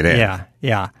plug it in.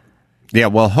 Yeah. Yeah,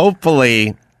 well,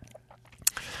 hopefully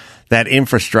that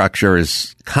infrastructure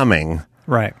is coming.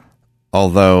 Right.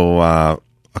 Although,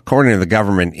 according to the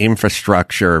government,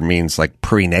 infrastructure means like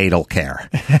prenatal care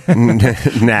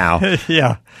now.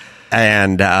 Yeah.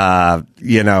 And,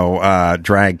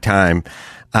 drag time,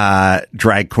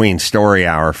 drag queen story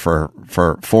hour for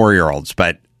 4-year-olds.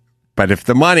 But if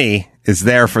the money is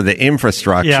there for the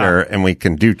infrastructure and we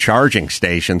can do charging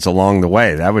stations along the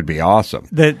way, that would be awesome.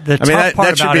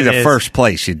 That should be the first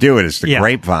place you do it is the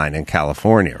Grapevine in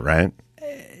California, right?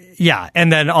 Yeah,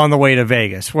 and then on the way to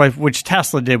Vegas, which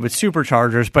Tesla did with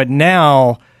superchargers, but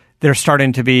now there's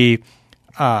starting to be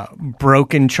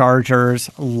broken chargers,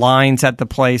 lines at the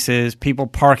places, people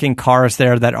parking cars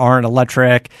there that aren't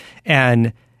electric,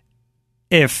 and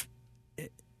if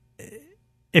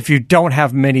you don't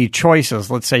have many choices,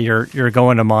 let's say you're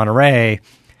going to Monterey,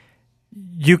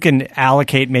 you can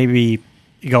allocate maybe.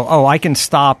 You go, oh, I can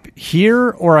stop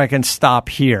here or I can stop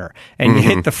here. And you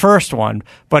hit the first one.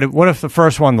 But what if the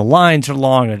first one, the lines are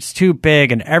long and it's too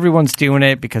big and everyone's doing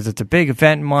it because it's a big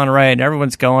event in Monterey and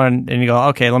everyone's going, and you go,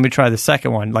 okay, let me try the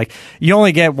second one. Like, you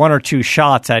only get 1 or 2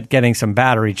 shots at getting some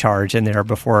battery charge in there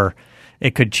before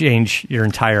it could change your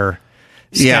entire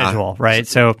schedule, right?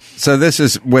 So this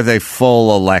is with a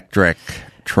full electric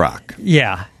truck.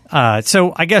 Yeah.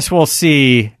 So I guess we'll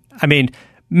see. I mean,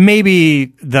 maybe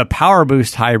the Power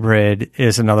Boost hybrid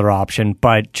is another option,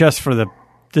 but just for the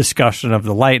discussion of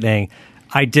the Lightning,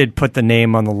 I did put the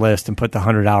name on the list and put the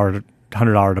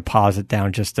 $100 deposit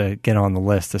down just to get on the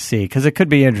list to see, because it could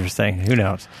be interesting. Who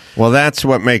knows? Well, that's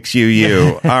what makes you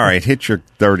you. All right, hit your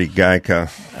 30 Geico.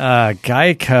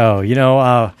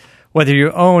 Geico, whether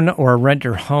you own or rent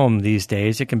your home these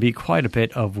days, it can be quite a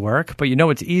bit of work, but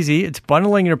it's easy. It's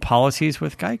bundling your policies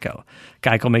with Geico.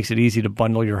 Geico makes it easy to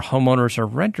bundle your homeowners or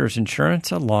renters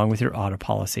insurance along with your auto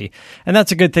policy. And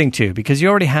that's a good thing, too, because you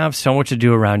already have so much to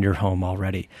do around your home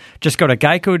already. Just go to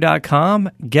geico.com,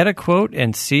 get a quote,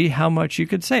 and see how much you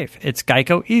could save. It's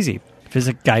Geico easy.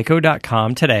 Visit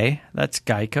geico.com today. That's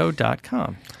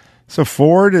geico.com. So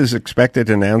Ford is expected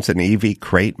to announce an EV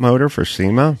crate motor for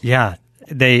SEMA? Yeah.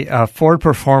 Ford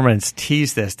Performance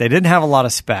teased this. They didn't have a lot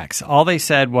of specs. All they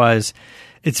said was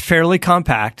it's fairly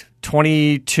compact,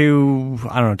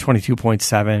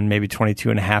 22.7, maybe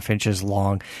 22.5 inches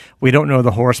long. We don't know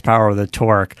the horsepower or the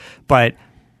torque, but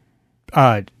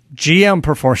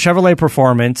Chevrolet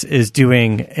Performance is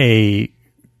doing a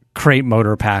crate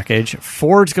motor package.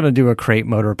 Ford's going to do a crate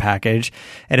motor package,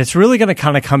 and it's really going to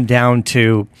kind of come down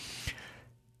to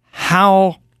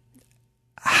how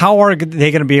are they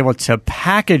going to be able to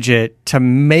package it to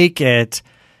make it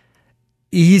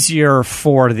easier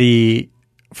for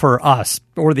us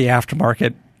or the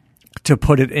aftermarket to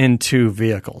put it into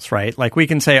vehicles, right? Like, we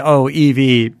can say, oh,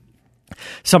 EV,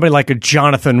 somebody like a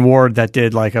Jonathan Ward that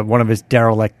did like one of his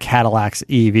derelict Cadillacs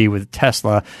EV with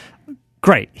Tesla.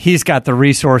 Great. He's got the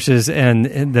resources and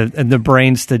the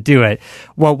brains to do it.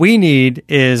 What we need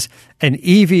is an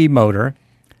EV motor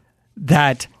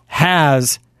that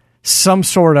has some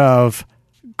sort of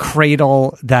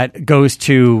cradle that goes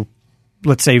to,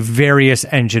 let's say, various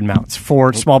engine mounts.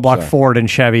 Small block Ford and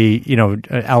Chevy,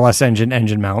 LS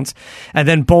engine mounts, and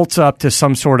then bolts up to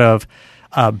some sort of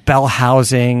bell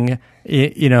housing,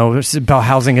 bell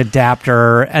housing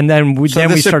adapter, and then we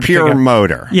start a pure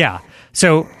motor. Yeah.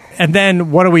 So. And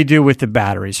then what do we do with the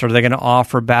batteries? Are they going to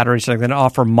offer batteries? Are they going to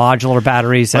offer modular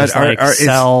batteries as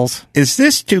cells? Is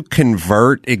this to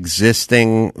convert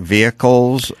existing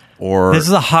vehicles, or this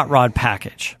is a hot rod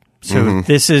package? So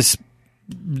this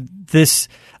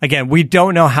again, we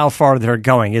don't know how far they're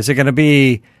going. Is it going to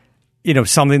be,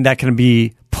 something that can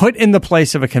be put in the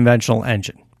place of a conventional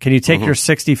engine? Can you take your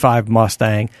 65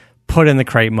 Mustang, put in the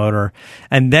crate motor,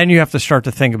 and then you have to start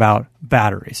to think about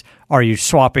batteries. Are you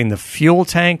swapping the fuel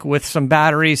tank with some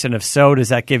batteries? And if so, does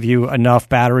that give you enough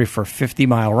battery for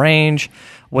 50-mile range?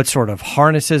 What sort of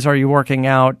harnesses are you working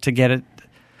out to get it,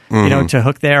 to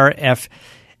hook there?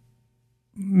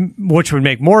 Which would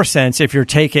make more sense if you're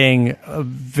taking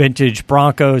vintage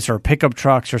Broncos or pickup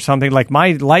trucks or something. Like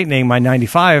my Lightning, my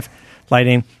 95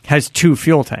 Lightning, has 2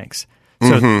 fuel tanks.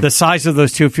 So the size of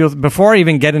those 2 fuels, before I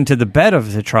even get into the bed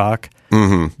of the truck,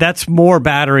 that's more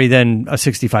battery than a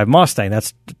 65 Mustang.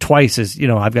 That's twice as,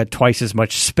 I've got twice as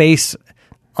much space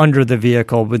under the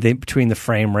vehicle between the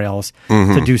frame rails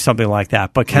to do something like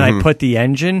that. But can I put the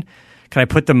engine, can I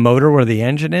put the motor where the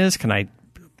engine is? Can I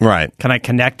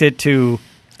connect it to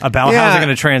a bell housing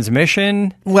and a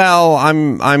transmission? Well,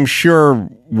 I'm sure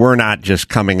we're not just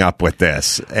coming up with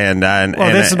this.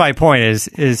 This is my point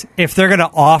is if they're going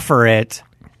to offer it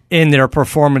in their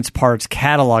performance parts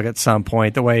catalog at some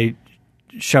point, the way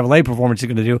Chevrolet Performance is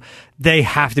going to do, they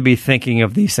have to be thinking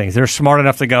of these things. They're smart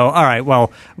enough to go, all right,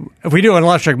 well, if we do an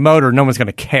electric motor, no one's going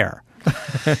to care.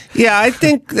 Yeah, I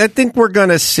think we're going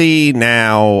to see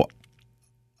now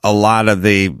a lot of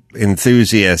the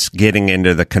enthusiasts getting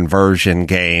into the conversion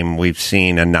game. We've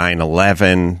seen a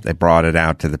 911. They brought it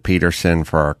out to the Peterson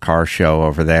for our car show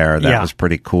over there. That was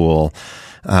pretty cool.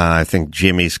 I think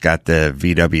Jimmy's got the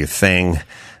VW thing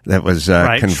that was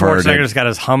converted. Schwarzenegger's got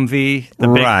his Humvee,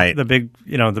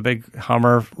 the big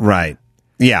Hummer. Right.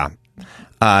 Yeah.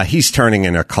 He's turning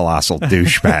into a colossal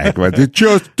douchebag. With,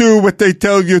 just do what they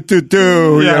tell you to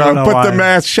do. Yeah, you know, put the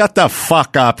mask, shut the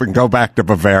fuck up and go back to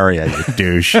Bavaria, you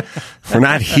douche. We're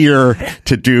not here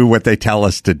to do what they tell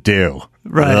us to do.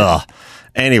 Right. Ugh.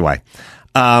 Anyway,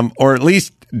 or at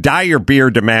least dye your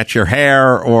beard to match your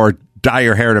hair, or dye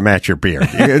your hair to match your beard.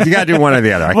 You got to do one or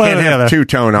the other. I can't have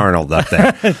two-tone Arnold up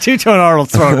there. Two-tone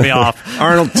Arnold's throwing me off.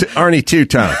 Arnie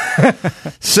two-tone.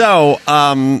 So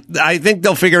I think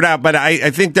they'll figure it out, but I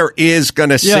think there is going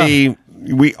to see,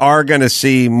 we are going to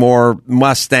see more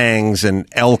Mustangs and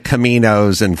El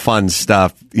Caminos and fun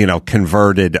stuff, you know,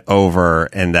 converted over,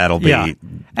 and that'll be a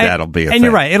thing. And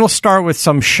you're right. It'll start with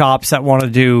some shops that want to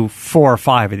do 4 or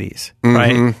 5 of these,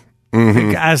 right?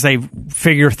 Mm-hmm. As they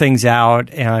figure things out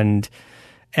and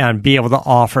be able to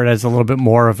offer it as a little bit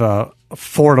more of a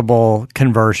affordable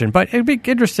conversion. But it'd be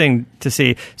interesting to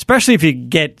see, especially if you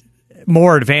get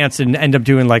more advanced and end up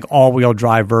doing like all-wheel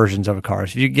drive versions of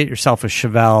cars. If you get yourself a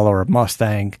Chevelle or a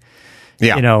Mustang,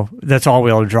 you know, that's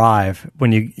all-wheel drive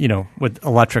when you know, with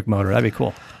electric motor, that'd be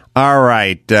cool. All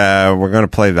right, we're going to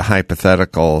play the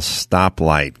hypothetical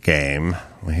stoplight game.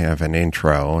 We have an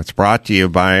intro. It's brought to you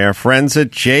by our friends at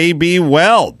JB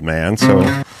Weld, man.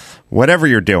 So whatever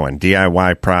you're doing,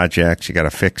 DIY projects, you got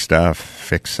to fix stuff,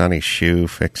 fix Sonny's shoe,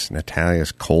 fix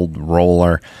Natalia's cold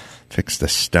roller, fix the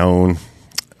stone.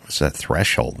 What's that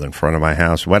threshold in front of my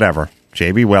house? Whatever.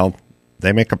 JB Weld,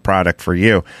 they make a product for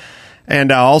you.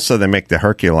 And also they make the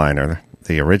Herculiner,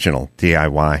 the original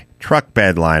DIY truck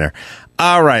bed liner.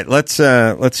 All right, let's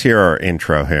hear our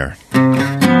intro here.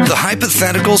 The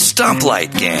hypothetical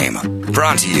stoplight game,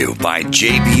 brought to you by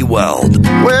JB Weld.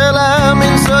 Well, I'm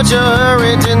in such a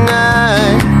hurry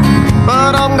tonight,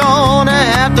 but I'm gonna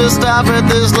have to stop at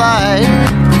this light.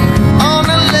 On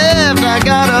the left, I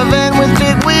got a van with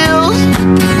big wheels.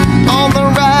 On the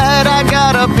right, I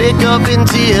got a pickup in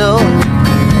teal.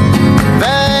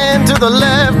 Van to the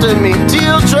left of me,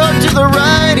 teal truck to the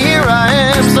right. Here I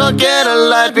am, stuck at a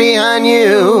light behind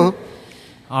you.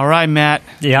 All right, Matt.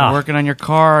 Yeah. You're working on your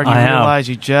car, and you realize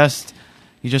you just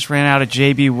ran out of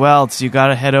JB Weld, so you got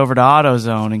to head over to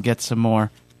AutoZone and get some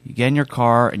more. You get in your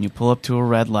car, and you pull up to a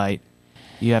red light.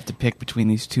 You have to pick between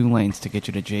these 2 lanes to get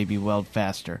you to JB Weld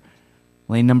faster.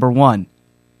 Lane number 1,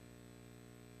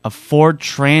 a Ford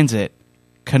Transit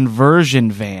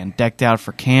conversion van decked out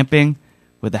for camping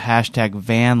with the hashtag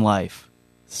van life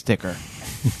sticker.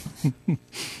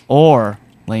 Or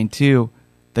lane 2,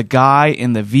 the guy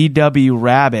in the VW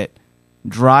Rabbit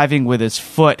driving with his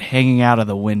foot hanging out of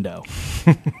the window.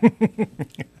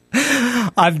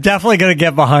 I'm definitely going to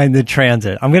get behind the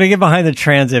Transit. I'm going to get behind the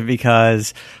Transit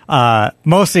because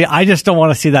mostly I just don't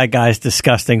want to see that guy's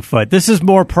disgusting foot. This is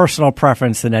more personal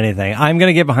preference than anything. I'm going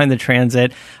to get behind the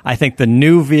Transit. I think the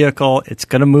new vehicle, it's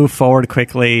going to move forward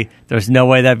quickly. There's no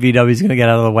way that VW is going to get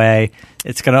out of the way.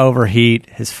 It's going to overheat.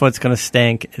 His foot's going to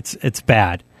stink. It's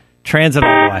bad. Transit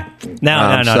all the way.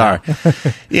 No. Sorry.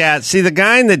 Yeah, see the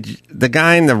guy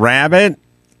in the Rabbit,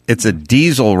 it's a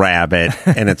diesel Rabbit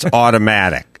and it's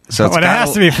automatic. So it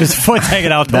has to be if his foot's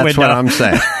hanging out the window. That's what I'm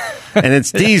saying. And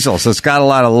it's diesel, so it's got a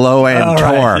lot of low-end torque.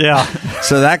 Right, yeah.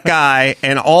 So that guy,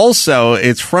 and also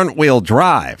it's front-wheel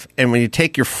drive. And when you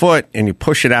take your foot and you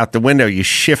push it out the window, you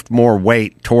shift more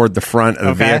weight toward the front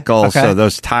of the vehicle. Okay. So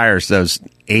those tires, those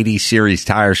 80 series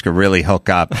tires, could really hook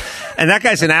up. And that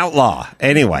guy's an outlaw.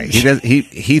 Anyway,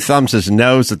 he thumbs his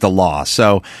nose at the law.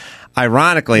 So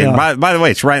ironically, and by the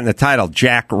way, it's right in the title,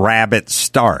 Jack Rabbit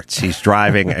Starts. He's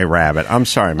driving a rabbit. I'm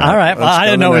sorry, man. All right. Well, I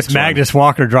didn't know it was Magnus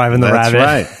Walker driving the That's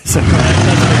Rabbit. That's right.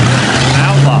 An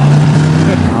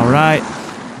outlaw. All right.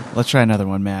 Let's try another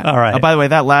one, Matt. All right. Oh, by the way,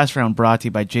 that last round brought to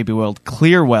you by JB Weld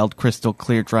Clear Weld Crystal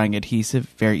Clear Drying Adhesive.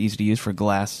 Very easy to use for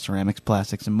glass, ceramics,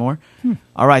 plastics, and more.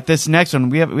 All right, this next one,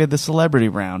 we have the celebrity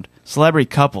round. Celebrity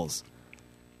couples.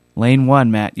 Lane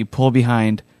 1, Matt, you pull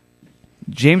behind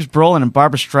James Brolin and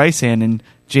Barbara Streisand in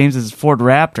James's Ford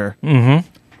Raptor. Mm-hmm.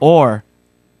 Or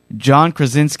John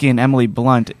Krasinski and Emily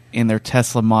Blunt in their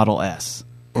Tesla Model S.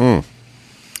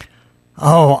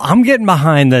 Oh, I'm getting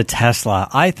behind the Tesla.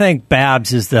 I think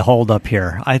Babs is the holdup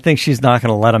here. I think she's not going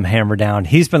to let him hammer down.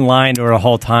 He's been lying to her the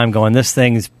whole time, going, "This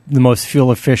thing's the most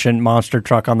fuel-efficient monster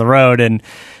truck on the road," and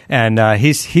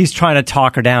he's trying to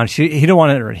talk her down. He don't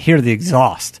want to hear the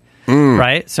exhaust,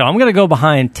 right? So I'm going to go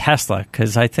behind Tesla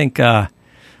because I think they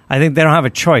don't have a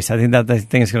choice. I think that the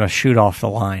thing is going to shoot off the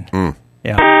line.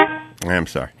 Yeah, I'm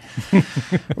sorry.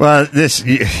 Well,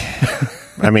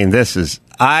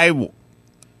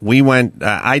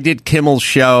 I did Kimmel's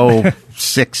show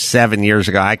 6-7 years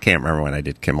ago. I can't remember when I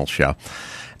did Kimmel's show.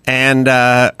 And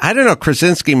I don't know,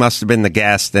 Krasinski must have been the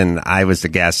guest, and I was the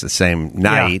guest the same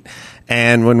night. Yeah.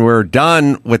 And when we were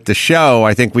done with the show,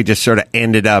 I think we just sort of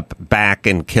ended up back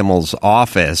in Kimmel's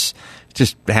office,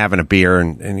 just having a beer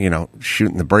and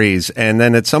shooting the breeze. And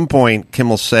then at some point,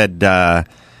 Kimmel said,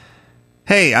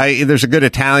 hey, there's a good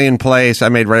Italian place I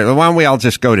made. Why don't we all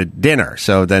just go to dinner?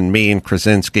 So then me and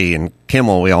Krasinski and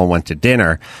Kimmel, we all went to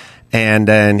dinner. And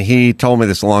then he told me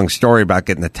this long story about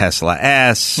getting the Tesla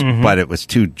S, but it was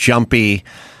too jumpy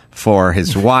for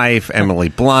his wife, Emily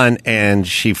Blunt, and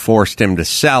she forced him to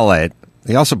sell it.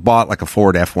 He also bought like a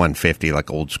Ford F-150,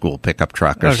 like old school pickup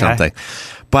truck or something.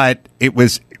 But it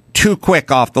was too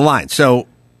quick off the line. So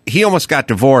he almost got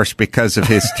divorced because of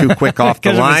his too quick off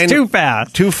the line. It was too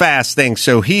fast. Too fast thing.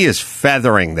 So he is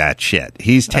feathering that shit.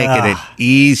 He's taking it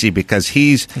easy because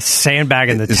he's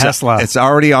sandbagging the Tesla. It's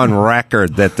already on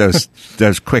record that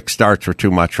those quick starts were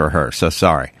too much for her. So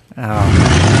sorry.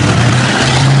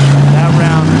 That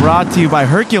round brought to you by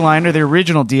Herculiner, the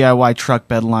original DIY truck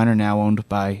bed liner, now owned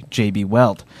by JB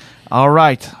Weld. All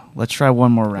right. Let's try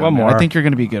one more round. One more. I think you're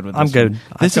going to be good with this. I'm good.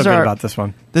 I feel good about this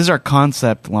one. This is our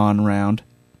concept lawn round.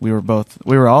 We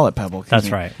were all at Pebble. That's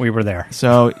right. We were there.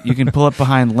 So you can pull up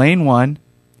behind lane 1.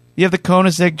 You have the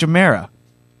Koenigsegg Gemera.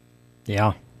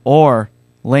 Yeah. Or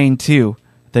lane 2,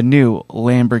 the new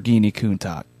Lamborghini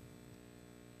Countach.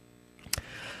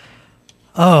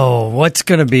 Oh, what's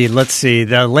going to be? Let's see.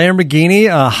 The Lamborghini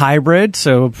hybrid.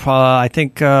 So I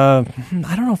think, I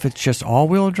don't know if it's just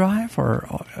all-wheel drive or,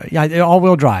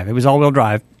 all-wheel drive. It was all-wheel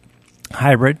drive.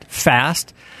 Hybrid.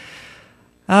 Fast.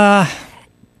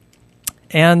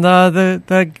 And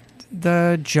the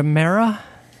Gemera,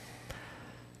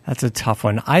 that's a tough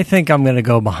one. I think I'm going to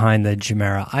go behind the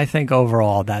Gemera. I think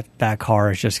overall that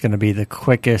car is just going to be the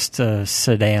quickest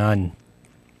sedan.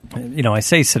 I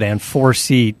say sedan,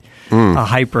 4-seat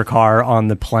hypercar on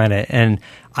the planet, and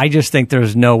I just think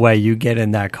there's no way you get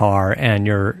in that car and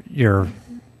you're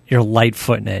light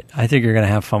footing it. I think you're going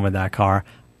to have fun with that car.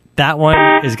 That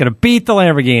one is going to beat the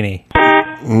Lamborghini.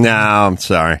 No, I'm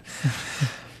sorry.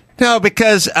 No,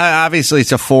 because obviously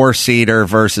it's a 4-seater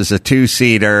versus a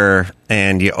 2-seater,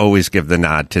 and you always give the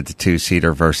nod to the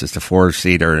 2-seater versus the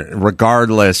 4-seater,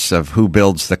 regardless of who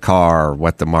builds the car or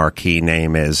what the marquee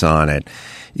name is on it.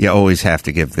 You always have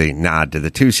to give the nod to the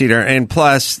 2-seater, and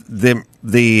plus the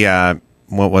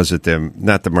what was it?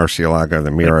 Not the Murcielago,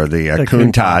 the Mira, the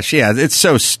Countach. Yeah, it's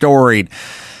so storied.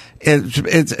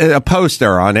 It's a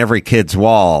poster on every kid's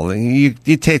wall. You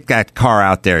take that car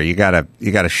out there, you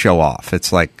gotta show off.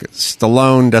 It's like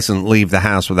Stallone doesn't leave the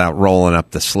house without rolling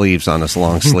up the sleeves on his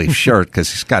long sleeve shirt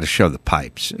because he's got to show the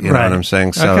pipes. You know what I'm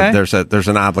saying? So there's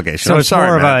an obligation. So it's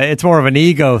more of an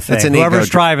ego thing. It's an Whoever's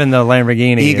driving the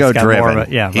Lamborghini, ego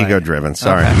driven. Ego driven.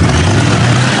 Sorry. Okay.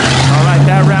 All right,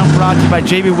 that round brought to you by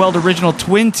JB Weld Original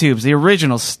Twin Tubes, the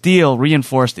original steel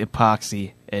reinforced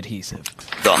epoxy adhesive.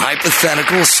 The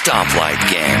hypothetical stoplight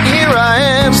game. Here I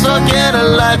am, stuck at a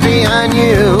light behind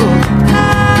you.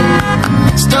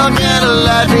 Stuck at a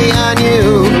light behind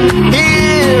you.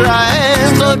 Here I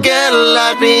am, stuck at a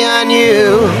light behind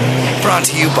you. Brought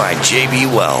to you by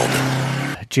JB Weld.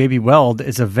 JB Weld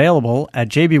is available at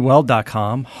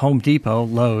jbweld.com, Home Depot,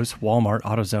 Lowe's, Walmart,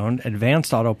 AutoZone,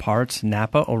 Advanced Auto Parts,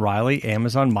 Napa, O'Reilly,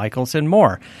 Amazon, Michaels, and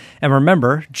more. And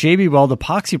remember, JB Weld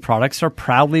epoxy products are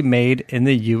proudly made in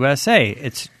the USA.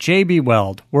 It's JB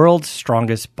Weld, world's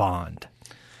strongest bond.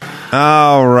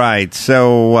 All right.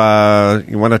 So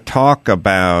you want to talk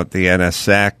about the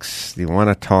NSX? You want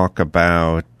to talk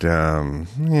about what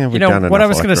I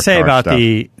was going to say about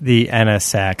the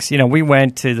NSX. We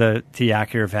went to the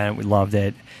Acura event. We loved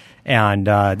it. And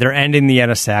they're ending the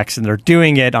NSX, and they're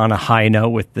doing it on a high note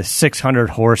with the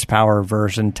 600 horsepower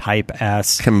version Type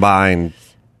S. Combined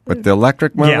with the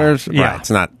electric motors? Yeah. Right. It's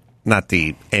not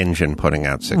the engine putting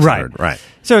out 600. Right.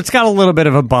 So it's got a little bit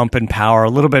of a bump in power, a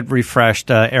little bit refreshed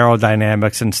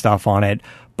aerodynamics and stuff on it.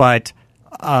 But,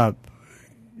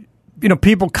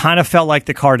 people kind of felt like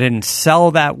the car didn't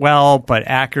sell that well, but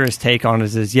Acura's take on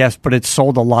it is yes, but it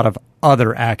sold a lot of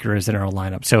other Acuras in our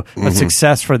lineup. So a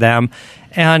success for them.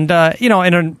 And, in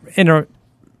an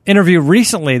interview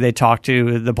recently, they talked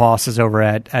to the bosses over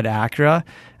at Acura,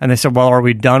 and they said, well, are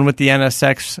we done with the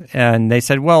NSX? And they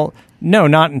said, well, no,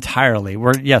 not entirely.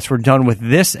 We're done with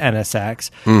this NSX,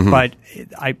 but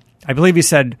I believe he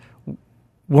said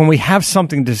when we have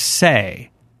something to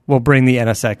say, we'll bring the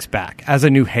NSX back as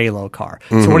a new Halo car.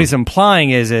 So what he's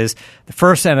implying is the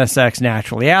first NSX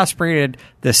naturally aspirated,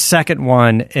 the second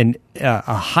one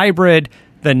a hybrid,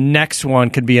 the next one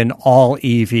could be an all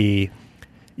EV,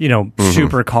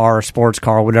 supercar, sports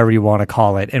car, whatever you want to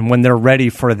call it. And when they're ready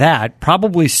for that,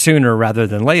 probably sooner rather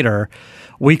than later,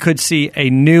 we could see a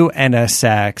new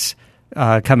NSX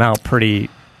come out pretty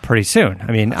soon.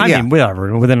 I mean,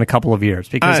 whatever, within a couple of years,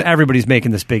 because everybody's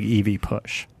making this big EV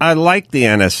push. I like the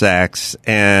NSX,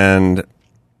 and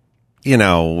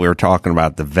we were talking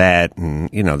about the Vette, and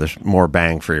there's more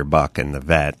bang for your buck in the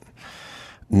Vette,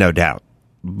 no doubt.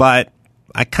 But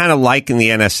I kind of liken the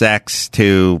NSX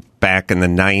to back in the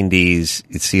 90s.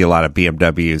 You'd see a lot of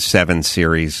BMW 7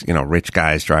 Series, rich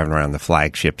guys driving around the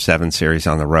flagship 7 Series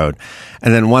on the road.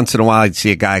 And then once in a while, you'd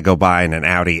see a guy go by in an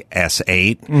Audi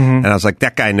S8. And I was like,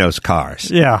 that guy knows cars.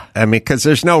 Yeah. I mean, because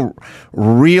there's no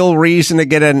real reason to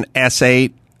get an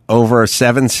S8 over a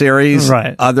 7 Series,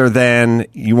 right, other than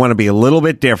you want to be a little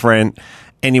bit different.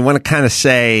 And you want to kind of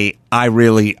say, I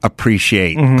really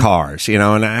appreciate cars,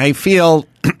 and I feel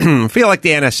like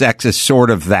the NSX is sort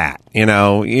of that,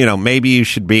 maybe you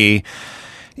should be,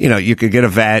 you could get a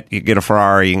Vette, you could get a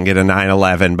Ferrari, you can get a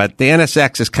 911, but the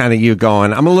NSX is kind of you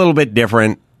going, I'm a little bit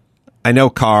different. I know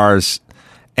cars,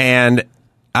 and,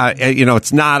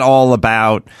 it's not all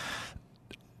about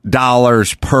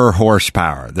dollars per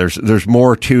horsepower. There's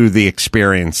more to the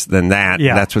experience than that.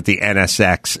 Yeah. That's what the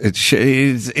NSX.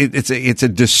 It's a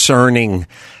discerning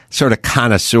sort of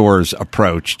connoisseur's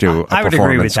approach to a performance car. I would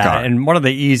agree with that, and one of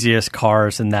the easiest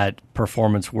cars in that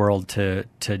performance world to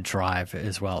drive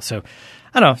as well. So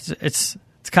I don't know. It's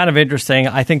kind of interesting.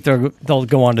 I think they'll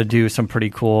go on to do some pretty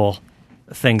cool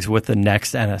things with the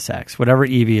next NSX. Whatever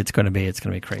EV it's going to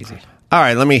be crazy. All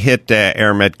right, let me hit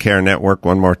Air Medcare Network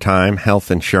one more time.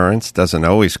 Health insurance doesn't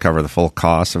always cover the full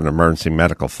cost of an emergency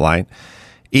medical flight.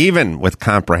 Even with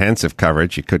comprehensive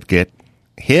coverage, you could get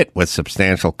hit with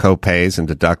substantial copays and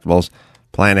deductibles.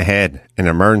 Plan ahead. In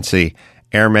emergency,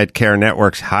 Air Medcare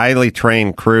Network's highly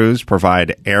trained crews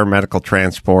provide air medical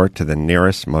transport to the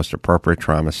nearest, most appropriate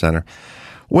trauma center.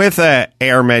 With a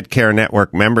Air Medcare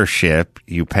Network membership,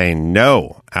 you pay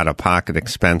no out-of-pocket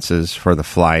expenses for the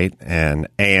flight, and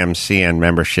AMCN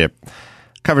membership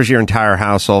covers your entire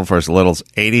household for as little as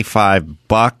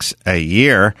 $85 a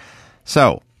year.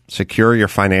 So, secure your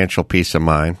financial peace of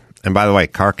mind. And by the way,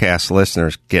 CarCast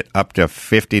listeners get up to a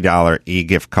 $50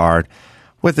 e-gift card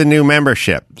with the new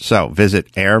membership. So,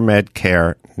 visit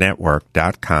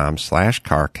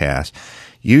airmedcarenetwork.com/CarCast.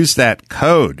 Use that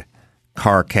code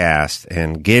CarCast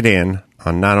and get in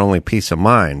on not only peace of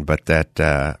mind, but that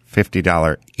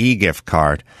 $50 e-gift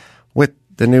card with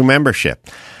the new membership.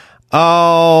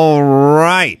 All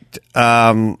right.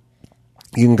 You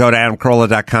can go to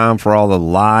adamcarolla.com for all the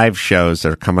live shows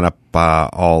that are coming up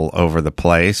all over the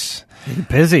place. You're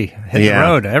busy. Hit the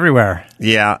road everywhere.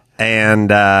 Yeah. And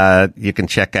you can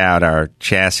check out our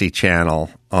chassis channel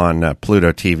on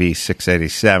Pluto TV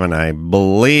 687, I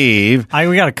believe.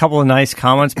 We got a couple of nice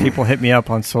comments. People hit me up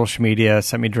on social media,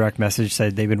 sent me a direct message,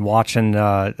 said they've been watching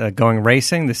Going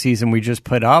Racing, the season we just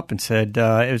put up, and said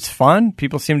it was fun.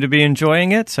 People seem to be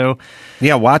enjoying it. So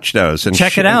yeah, watch those and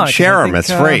check it out. Share them.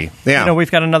 It's free. Yeah,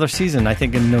 we've got another season, I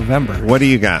think, in November. What do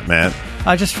you got, Matt?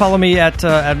 Just follow me at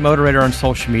Moderator on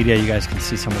social media. You guys can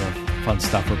see some of the fun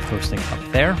stuff we're posting up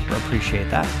there. We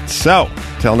appreciate that. So,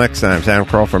 till next time, Sam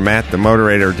Kroll for Matt, the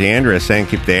Moderator, DeAndrea saying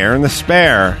keep the air in the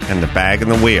spare and the bag in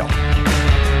the wheel.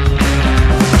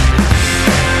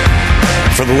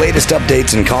 For the latest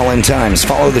updates and call-in times,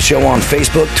 follow the show on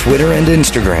Facebook, Twitter, and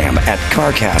Instagram at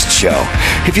CarCast Show.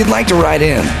 If you'd like to write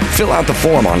in, fill out the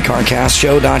form on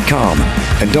CarCastShow.com.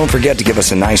 And don't forget to give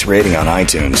us a nice rating on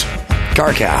iTunes.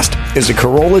 CarCast is a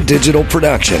Corolla digital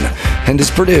production and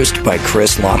is produced by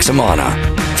Chris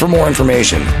Loxamana. For more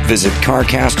information, visit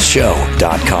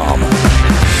CarCastShow.com.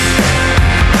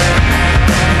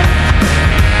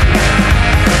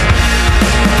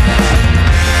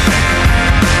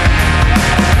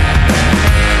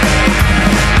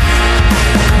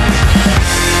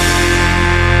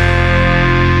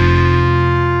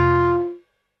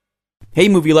 Hey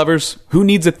movie lovers, who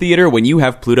needs a theater when you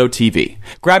have Pluto TV?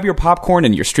 Grab your popcorn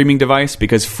and your streaming device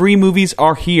because free movies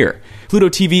are here. Pluto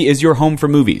TV is your home for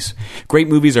movies. Great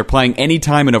movies are playing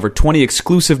anytime in over 20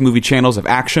 exclusive movie channels of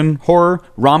action, horror,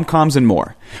 rom-coms, and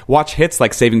more. Watch hits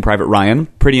like Saving Private Ryan,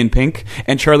 Pretty in Pink,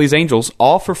 and Charlie's Angels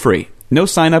all for free. No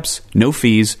signups, no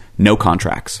fees, no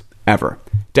contracts. Ever.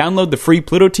 Download the free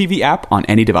Pluto TV app on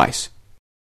any device.